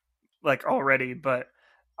 but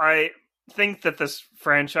think that this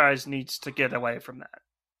franchise needs to get away from that.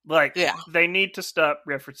 Like, they need to stop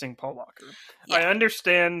referencing Paul Walker. Yeah. I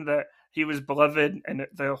understand that he was beloved and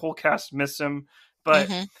the whole cast miss him, but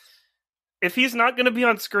if he's not going to be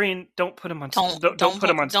on screen, don't put him on screen. Don't put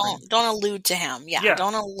him on screen. Don't allude to him. Yeah,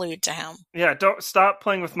 don't allude to him. Yeah, don't stop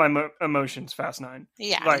playing with my emotions, Fast 9.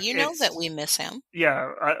 Yeah, like, you know that we miss him.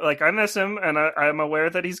 Yeah, I miss him, and I'm aware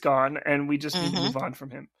that he's gone, and we just need to move on from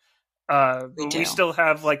him. We still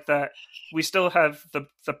have like that. We still have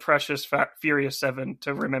the precious Furious 7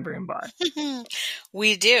 to remember him by.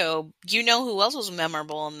 We do. You know who else was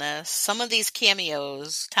memorable in this? Some of these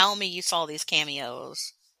cameos. Tell me you saw these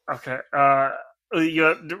cameos. Okay.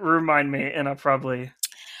 You remind me, and I'll probably.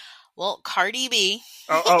 Well, Cardi B.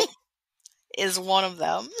 Is one of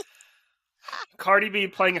them. Cardi B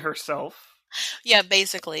playing herself. Yeah,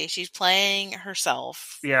 basically, she's playing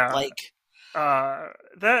herself. Yeah, like.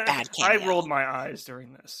 That I rolled my eyes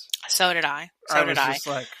during this. So did I. I was just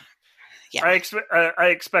like, yeah. I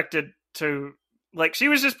expected to like she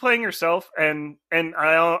was just playing herself, and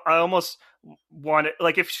I almost wanted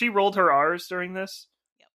like if she rolled her R's during this,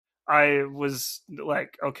 I was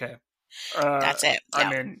like, okay, that's it.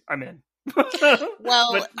 Yeah. I'm in.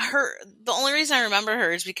 Well, the only reason I remember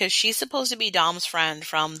her is because she's supposed to be Dom's friend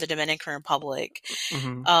from the Dominican Republic.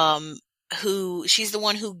 Who she's the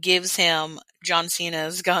one who gives him John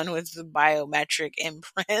Cena's gun with the biometric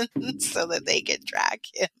imprint so that they can track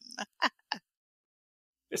him.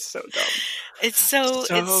 It's so dumb. It's so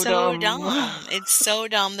dumb. It's so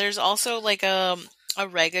dumb. There's also like a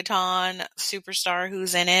reggaeton superstar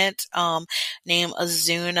who's in it, named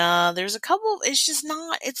Azuna. There's a couple. It's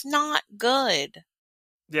not good.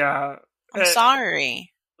 Yeah. I'm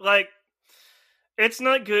sorry. Like, it's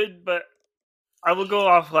not good, but I will go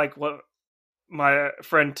off like what my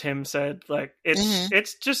friend Tim said. Like,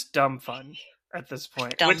 it's just dumb fun at this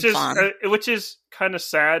point, which is kind of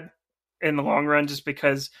sad in the long run, just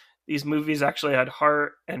because these movies actually had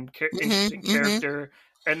heart and interesting character,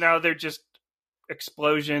 and now they're just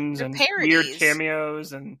explosions and weird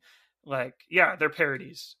cameos and like, yeah, they're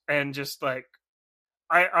parodies. And just like,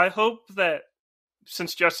 I hope that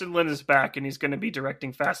since Justin Lin is back and he's going to be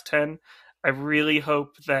directing Fast 10, I really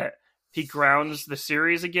hope that he grounds the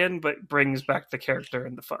series again, but brings back the character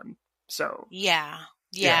and the fun. So yeah.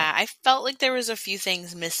 I felt like there was a few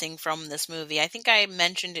things missing from this movie. I think I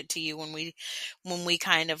mentioned it to you when we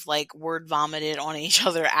kind of like word vomited on each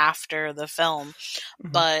other after the film,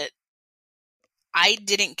 but I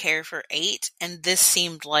didn't care for 8, and this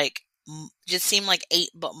seemed like 8,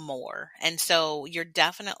 but more. And so you're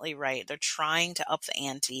definitely right. They're trying to up the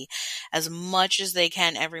ante as much as they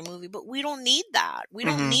can every movie, but we don't need that. We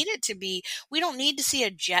don't need it to be, we don't need to see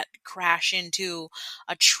a jet crash into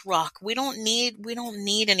a truck. We don't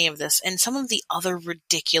need any of this. And some of the other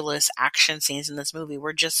ridiculous action scenes in this movie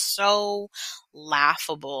were just so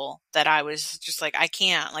laughable that I was just like, I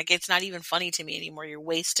can't, like, it's not even funny to me anymore. You're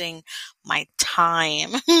wasting my time.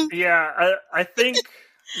 Yeah. I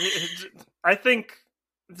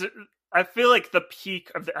feel like the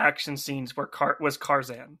peak of the action scenes was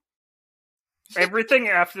Tarzan. Everything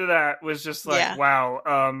after that was just like, wow.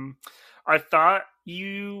 I thought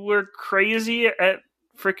you were crazy at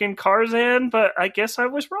freaking Tarzan, but I guess I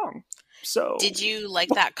was wrong. So, did you like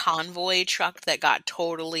that convoy truck that got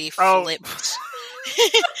totally flipped?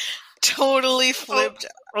 Totally flipped.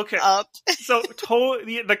 Okay. Up. So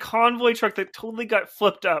the convoy truck that totally got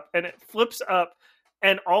flipped up, and it flips up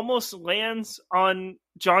and almost lands on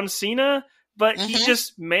John Cena, but he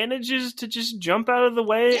just manages to just jump out of the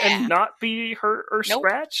way and not be hurt or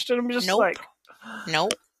scratched. And I'm just like,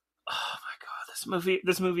 nope. Oh my god,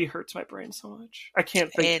 this movie hurts my brain so much. I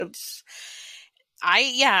can't think of.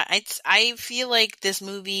 I feel like this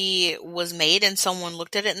movie was made and someone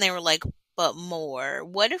looked at it and they were like, but more.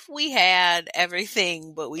 What if we had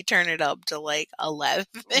everything, but we turn it up to like 11?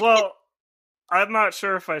 Well, I'm not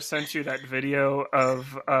sure if I sent you that video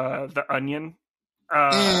of The Onion.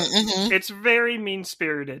 It's very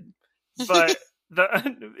mean-spirited, but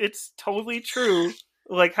it's totally true,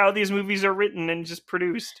 like how these movies are written and just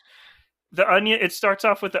produced. The Onion, it starts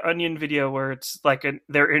off with the Onion video where it's like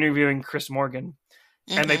they're interviewing Chris Morgan,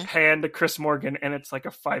 and they pan to Chris Morgan, and it's like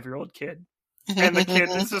a 5-year-old kid. And the kid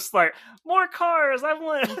is just like, more cars. I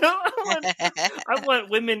want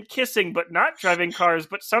women kissing, but not driving cars.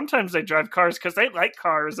 But sometimes they drive cars because they like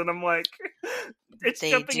cars. And I'm like,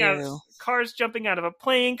 cars jumping out of a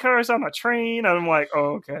plane, cars on a train. And I'm like,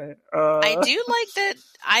 oh, okay. I do like that.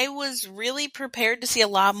 I was really prepared to see a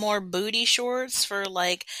lot more booty shorts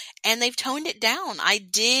and they've toned it down. I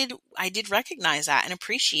did recognize that and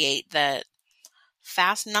appreciate that.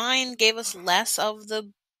 Fast 9 gave us less of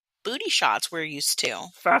the booty shots we're used to.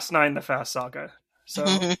 Fast 9, the Fast Saga. So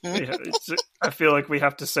yeah, I feel like we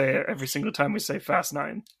have to say it every single time we say Fast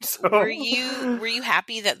 9. So Were you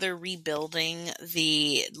happy that they're rebuilding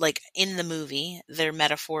in the movie, they're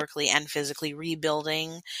metaphorically and physically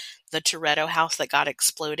rebuilding the Toretto house that got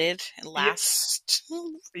exploded in one of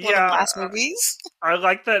the last movies? I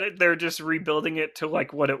like that they're just rebuilding it to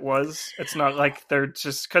like what it was. It's not like they're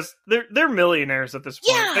just because they're millionaires at this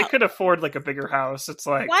point. Yeah. They could afford like a bigger house. It's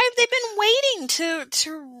like, why have they been waiting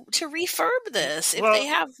to refurb this if they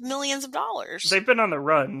have millions of dollars? They've been on the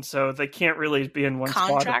run, so they can't really be in one spot.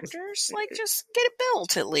 Contractors, just get it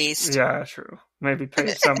built at least. Yeah, true. Maybe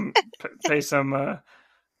pay some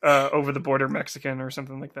over the border Mexican or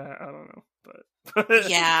something like that. I don't know, but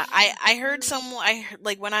yeah, I heard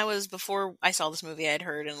when I was before I saw this movie, I'd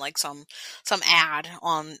heard in like some ad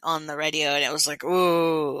on the radio, and it was like,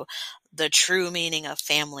 ooh, the true meaning of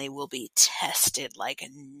family will be tested like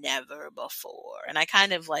never before. And I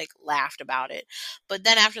kind of like laughed about it. But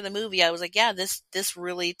then after the movie, I was like, yeah, this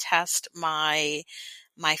really tests my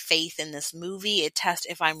faith in this movie. It tests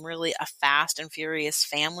if I'm really a Fast and Furious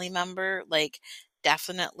family member. Like,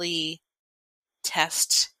 definitely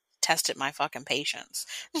tested my fucking patience.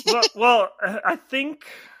 well, I think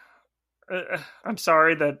I'm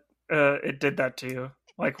sorry that it did that to you.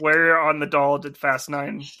 Like, where on the doll did Fast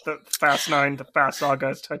 9, the Fast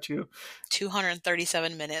Sagas touch you?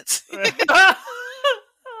 237 minutes. Oh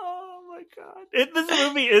my god. This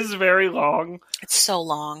movie is very long. It's so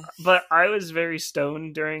long. But I was very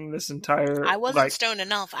stoned during this entire... I wasn't stoned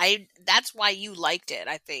enough. That's why you liked it,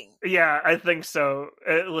 I think. Yeah, I think so.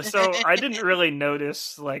 So I didn't really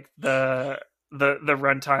notice, like, the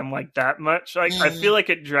runtime, like, that much. Like, I feel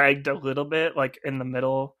like it dragged a little bit, like, in the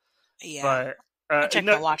middle. Yeah. But... I checked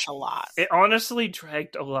my watch a lot. It honestly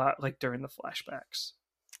dragged a lot, like, during the flashbacks.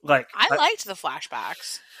 Like, I liked the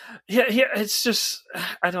flashbacks. Yeah, it's just,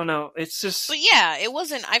 I don't know. It's just... But yeah, it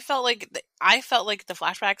wasn't, I felt like the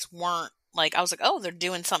flashbacks weren't, like, I was like, oh, they're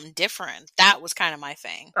doing something different. That was kind of my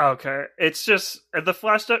thing. Okay. It's just, the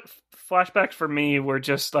flashbacks for me were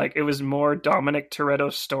just, like, it was more Dominic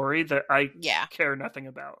Toretto's story that I care nothing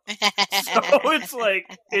about. So it's like,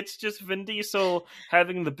 it's just Vin Diesel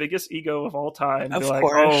having the biggest ego of all time. Of like,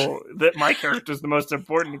 course. oh, that my character's the most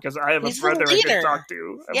important because I have a brother I can talk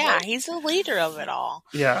to. He's the leader of it all.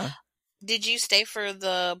 Yeah. Did you stay for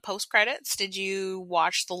the post-credits? Did you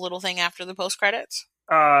watch the little thing after the post-credits?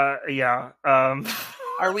 Yeah.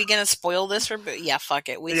 Are we gonna spoil this for? Yeah, fuck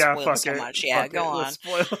it. We spoiled so much. Yeah, go on.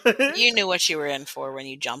 You knew what you were in for when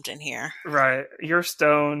you jumped in here. Right. You're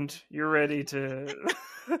stoned. You're ready to.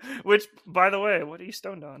 Which, by the way, what are you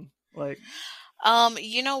stoned on? Like.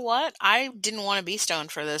 You know what? I didn't want to be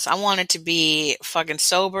stoned for this. I wanted to be fucking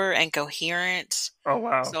sober and coherent. Oh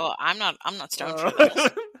wow. So I'm not stoned for this.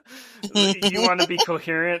 You want to be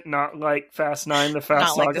coherent, not like Fast 9, the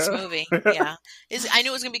Fast Saga? Not like this movie. Yeah. I knew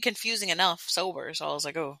it was going to be confusing enough sober, so I was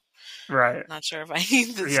like, oh. Right. Not sure if I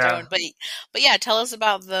need the stone. But yeah, tell us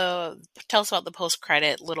about the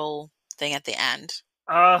post-credit little thing at the end.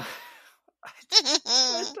 I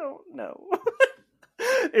don't know.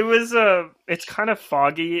 It was it's kind of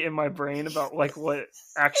foggy in my brain about like what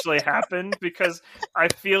actually happened because I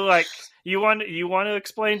feel like you want to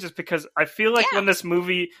explain just because I feel like when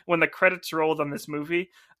the credits rolled on this movie,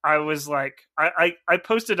 I was like I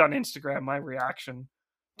posted on Instagram my reaction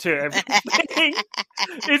to everything.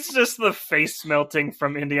 It's just the face melting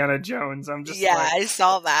from Indiana Jones. I'm just I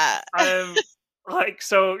saw that. I'm like,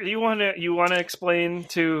 so you want to explain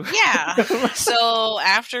to... Yeah. So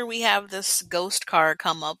after we have this ghost car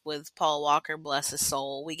come up with Paul Walker, bless his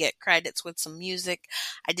soul, we get credits with some music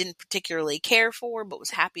I didn't particularly care for, but was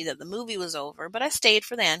happy that the movie was over. But I stayed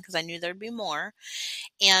for the end because I knew there'd be more.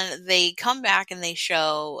 And they come back and they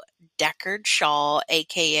show Deckard Shaw,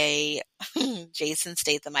 a.k.a. Jason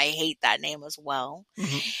Statham. I hate that name as well.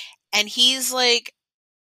 Mm-hmm. And he's like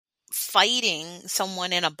fighting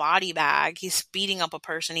someone in a body bag. He's beating up a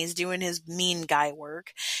person. He's doing his mean guy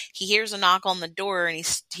work. He hears a knock on the door and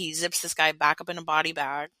he zips this guy back up in a body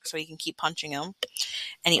bag so he can keep punching him.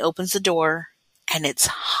 And he opens the door and it's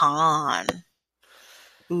Han.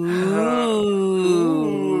 Ooh.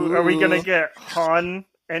 Are we going to get Han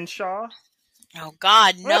and Shaw? Oh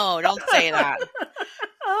God, no, don't say that.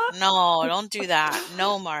 No, don't do that.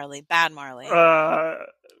 No, Marley. Bad Marley.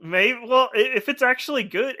 Maybe. Well, if it's actually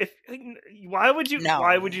good, why would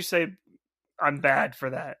you say I'm bad for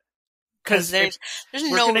that? Because there's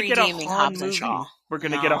no redeeming Hobbs and Shaw. We're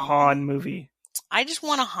gonna get a Han movie. I just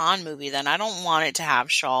want a Han movie. Then I don't want it to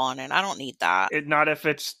have Shaw in it. I don't need that. Not if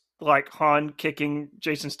it's like Han kicking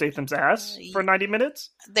Jason Statham's ass for 90 minutes.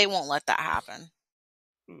 They won't let that happen.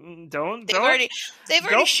 They've already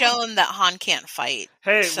shown that Han can't fight.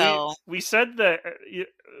 Hey, so we said that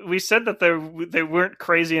they weren't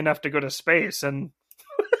crazy enough to go to space, and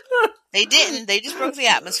they didn't. They just broke the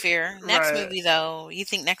atmosphere. Next Right. movie, though, you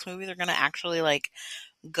think next movie they're going to actually like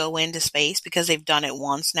go into space because they've done it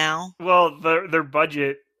once now? Well, their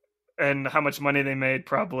budget and how much money they made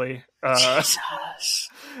probably. Jesus.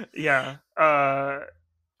 Yeah.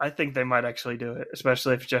 I think they might actually do it,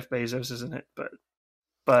 especially if Jeff Bezos is in it. But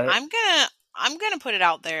I'm gonna put it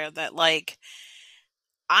out there that like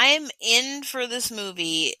I'm in for this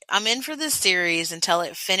movie. I'm in for this series until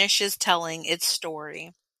it finishes telling its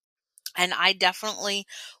story. And I definitely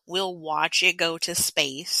will watch it go to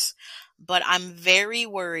space. But I'm very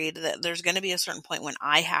worried that there's going to be a certain point when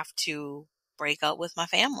I have to break up with my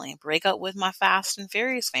family, break up with my Fast and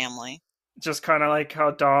Furious family. just kind of like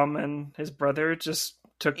how Dom and his brother just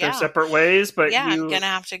took their separate ways, but I'm gonna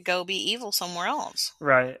have to go be evil somewhere else.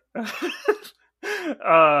 Right.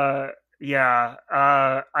 Yeah.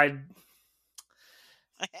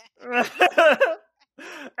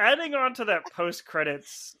 Adding on to that post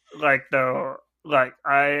credits, like though, like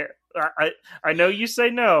I know you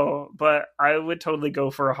say no, but I would totally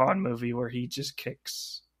go for a Han movie where he just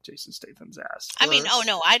kicks Jason Statham's ass. I mean, oh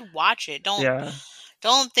no, I'd watch it.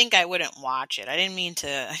 Don't think I wouldn't watch it. I didn't mean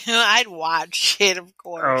to. I'd watch it, of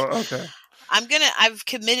course. Oh, okay. I've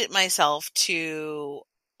committed myself to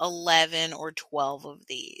 11 or 12 of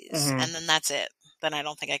these, and then that's it. Then I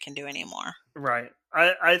don't think I can do any more. Right.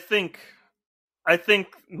 I think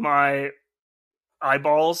my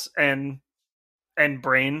eyeballs and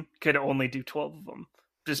brain could only do 12 of them.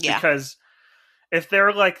 Just because if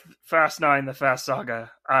they're like Fast 9, the Fast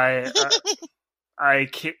Saga, I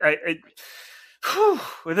can't.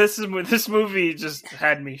 This movie just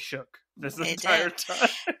had me shook this entire time.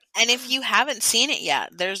 And if you haven't seen it yet,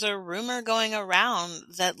 there's a rumor going around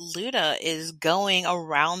that Luda is going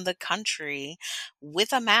around the country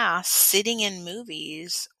with a mask, sitting in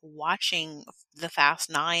movies, watching the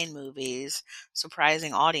Fast 9 movies,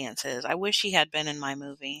 surprising audiences. I wish he had been in my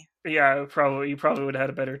movie. Yeah, you probably would have had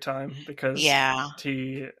a better time because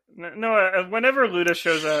whenever Luda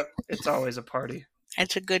shows up, it's always a party.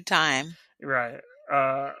 It's a good time. Right.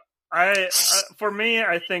 For me,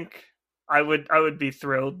 I think I would be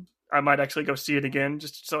thrilled. I might actually go see it again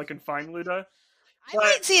just so I can find Luda. I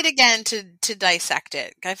might see it again to dissect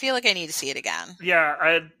it. I feel like I need to see it again. Yeah,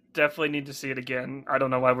 I definitely need to see it again. I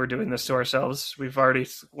don't know why we're doing this to ourselves. We've already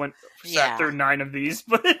sat through 9 of these,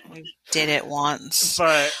 but we did it once.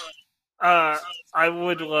 But I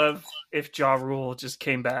would love if Ja Rule just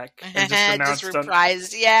came back and just announced just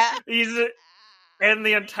reprised. And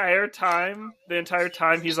the entire time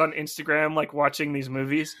he's on Instagram, like watching these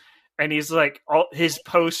movies, and he's like, all his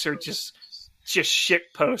posts are just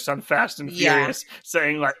shit posts on Fast and Furious,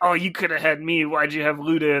 saying like, "Oh, you could have had me. Why'd you have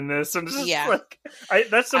Luda in this?" And just like,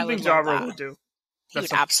 that's something Ja Rule would do. He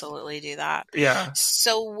would absolutely do that. Yeah.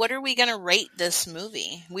 So what are we going to rate this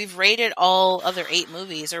movie? We've rated all other 8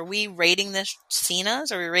 movies. Are we rating this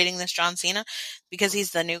Cena's? Are we rating this John Cena? Because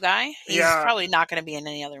he's the new guy? He's probably not going to be in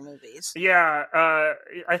any other movies. Yeah.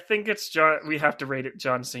 I think it's we have to rate it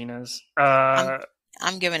John Cena's.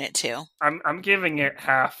 I'm giving it 2. I'm giving it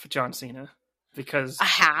half John Cena. Because a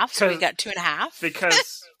half? So we got 2.5?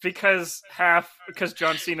 Because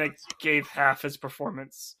John Cena gave half his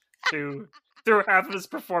performance threw half of his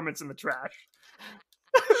performance in the trash.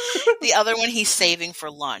 The other one he's saving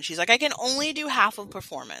for lunch. He's like, I can only do half of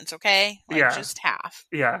performance, okay? Just half.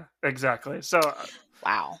 Yeah, exactly. So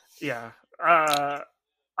wow. Yeah.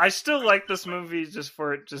 I still like this movie just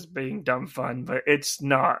for it just being dumb fun, but it's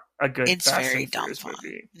not a good Fast and Furious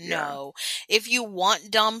movie. No. If you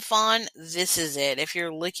want dumb fun, this is it. If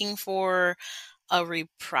you're looking for a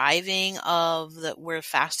repriving of where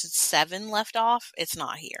Fast and 7 left off, it's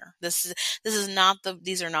not here. These are not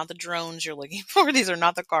the drones you're looking for. These are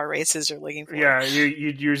not the car races you're looking for. Yeah, you're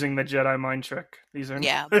using the Jedi mind trick. These are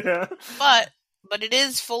but it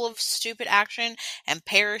is full of stupid action and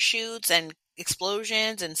parachutes and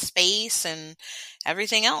explosions and space and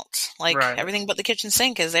everything else. Everything but the kitchen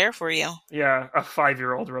sink is there for you. Yeah, a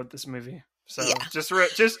 5-year-old wrote this movie. So just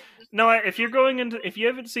no. If you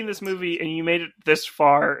haven't seen this movie and you made it this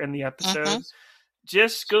far in the episode,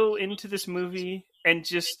 just go into this movie and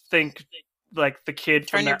just think like the kid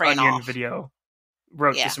from that Onion video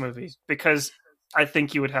wrote this movie, because I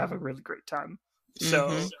think you would have a really great time.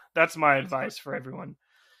 So that's my advice for everyone.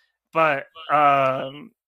 But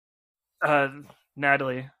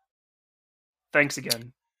Natalie, thanks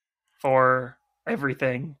again for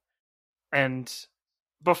everything. And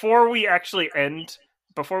before we actually end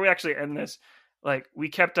this, like we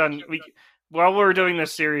kept on while we were doing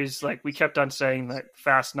this series, like we kept on saying that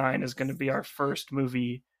Fast 9 is going to be our first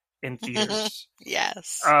movie in theaters.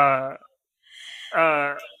 Yes.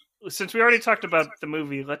 Since we already talked about the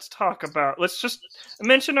movie, let's just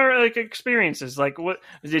mention our like experiences. Like, what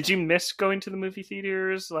did you miss going to the movie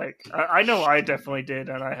theaters? Like, I know I definitely did,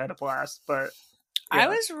 and I had a blast. But yeah. I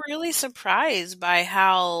was really surprised by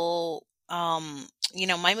how,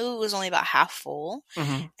 my movie was only about half full,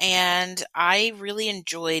 and I really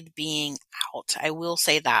enjoyed being out. I will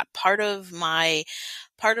say that part of why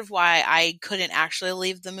I couldn't actually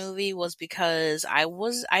leave the movie was because I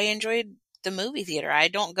enjoyed the movie theater. I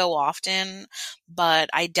don't go often, but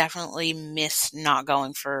I definitely miss not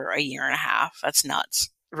going for a year and a half. That's nuts.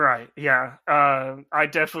 Right. Yeah. I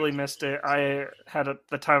definitely missed it. I had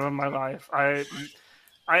the time of my life. I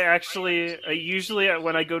actually usually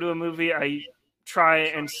when I go to a movie, I try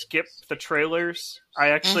and skip the trailers. I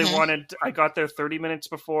actually I got there 30 minutes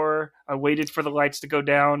before. I waited for the lights to go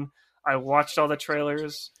down. I watched all the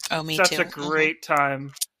trailers. Oh, me Such too. a great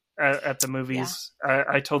time at the movies. Yeah.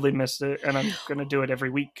 I totally missed it, and I'm going to do it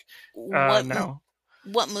every week now.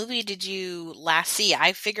 What movie did you last see?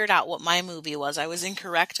 I figured out what my movie was. I was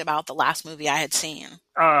incorrect about the last movie I had seen.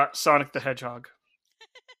 Sonic the Hedgehog.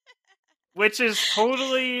 Which is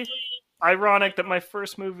totally ironic that my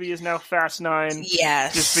first movie is now Fast 9.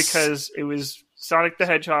 Yes. Just because it was Sonic the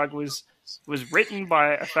Hedgehog was written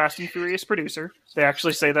by a Fast and Furious producer. They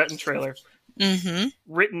actually say that in trailer.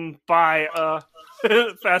 Written by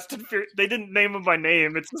Fast and Furious. They didn't name him by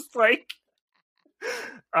name. It's just like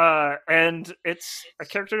and it's a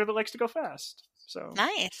character that likes to go fast. So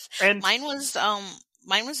nice. And mine was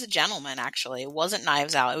The Gentleman, actually. It wasn't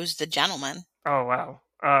Knives Out. It was The Gentleman. Oh wow.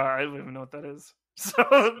 I don't even know what that is. So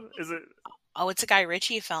is it? Oh, it's a Guy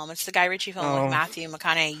Ritchie film. It's the Guy Ritchie film with Matthew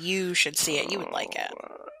McConaughey. You should see it. You would like it.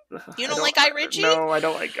 You don't like Guy Ritchie? No, I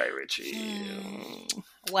don't like Guy Ritchie.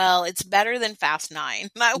 Well, it's better than Fast 9.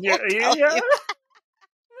 I will tell you.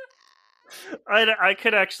 I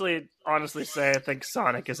could actually honestly say I think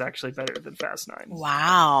Sonic is actually better than Fast 9.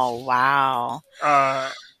 Wow.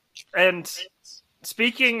 And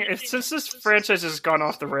speaking, since this franchise has gone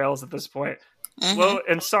off the rails at this point, well,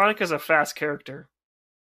 and Sonic is a fast character.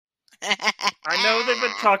 I know they've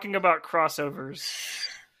been talking about crossovers,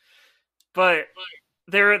 but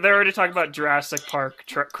they're already talking about Jurassic Park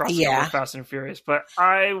crossover with Fast and Furious. But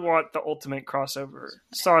I want the ultimate crossover: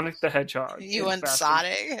 Sonic the Hedgehog. You want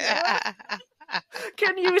Sonic?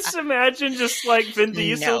 Can you imagine just like Vin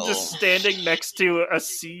Diesel just standing next to a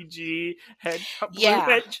CG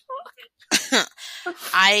hedgehog?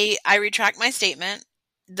 I retract my statement.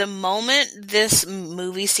 The moment this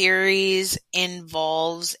movie series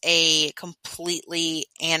involves a completely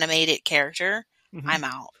animated character, I'm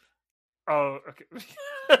out. Oh, okay.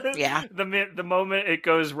 Yeah. The moment it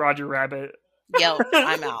goes Roger Rabbit. Yo,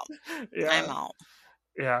 I'm out. Yeah. I'm out.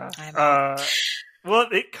 Yeah. I'm out. Well,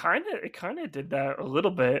 it kind of did that a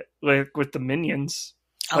little bit, like with the Minions,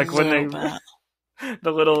 like when they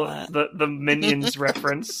the Minions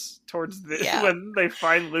reference towards when they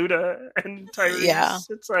find Luda and Tyrese. Yeah.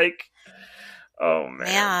 It's like, oh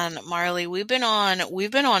man, Marley, we've been on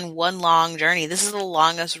one long journey. This is the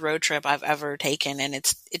longest road trip I've ever taken, and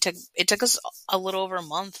it took us a little over a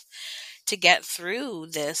month to get through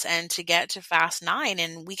this and to get to Fast 9.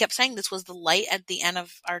 And we kept saying this was the light at the end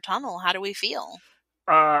of our tunnel. How do we feel?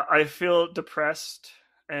 I feel depressed.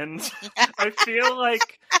 And I feel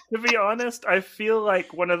like, to be honest, I feel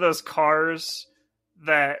like one of those cars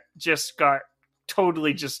that just got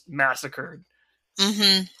totally just massacred.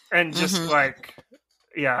 And just like,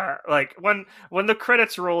 yeah, like when the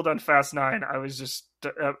credits rolled on Fast 9, I was just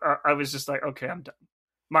like, okay, I'm done.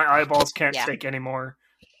 My eyeballs can't take anymore.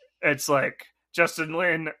 It's like, Justin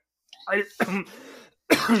Lin, I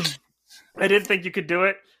didn't think you could do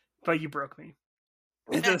it, but you broke me.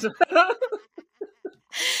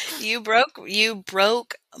 You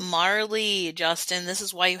broke Marley, Justin. This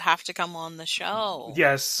is why you have to come on the show.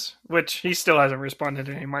 Yes, which he still hasn't responded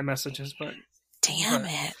to any of my messages, but damn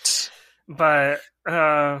it. But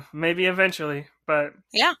maybe eventually. But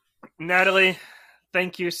yeah, Natalie,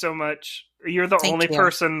 thank you so much. You're the only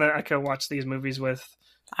person that I could watch these movies with.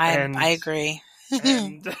 I agree.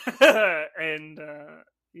 and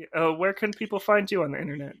where can people find you on the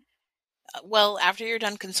internet? Well, after you're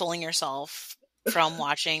done consoling yourself from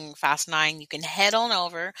watching Fast 9, you can head on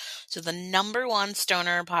over to the #1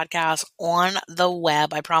 stoner podcast on the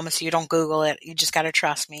web. I promise you, don't Google it. You just got to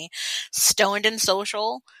trust me. Stoned and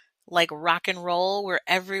Social, like rock and roll. We're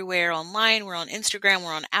everywhere online. We're on Instagram.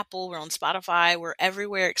 We're on Apple. We're on Spotify. We're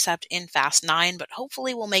everywhere except in Fast 9, but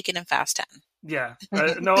hopefully we'll make it in Fast 10. Yeah.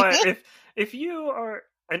 No, if you are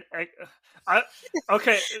And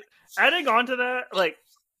okay, adding on to that, like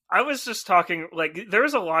I was just talking, like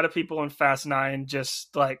there's a lot of people in Fast 9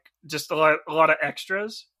 just a lot of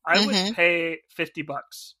extras. I would pay $50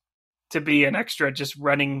 to be an extra just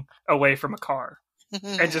running away from a car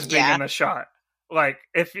and just being in the shot. Like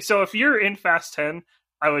if you're in Fast 10,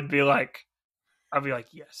 I'd be like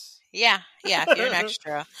yes. Yeah. If you're an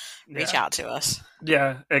extra, reach out to us.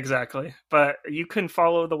 Yeah, exactly. But you can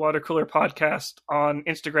follow the Water Cooler Podcast on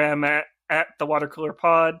Instagram at the Water Cooler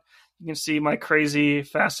Pod. You can see my crazy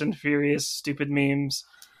Fast and Furious stupid memes,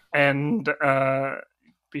 and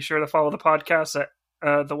be sure to follow the podcast at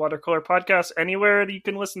the Water Cooler Podcast anywhere that you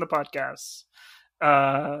can listen to podcasts.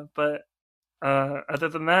 But other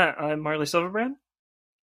than that, I'm Marley Silverbrand.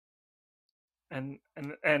 And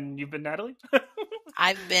you've been Natalie?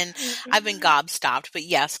 I've been gobstopped, but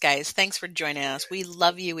yes, guys, thanks for joining us. We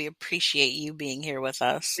love you. We appreciate you being here with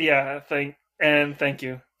us. Yeah, thank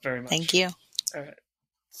you very much. Thank you. All right.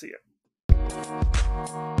 See ya.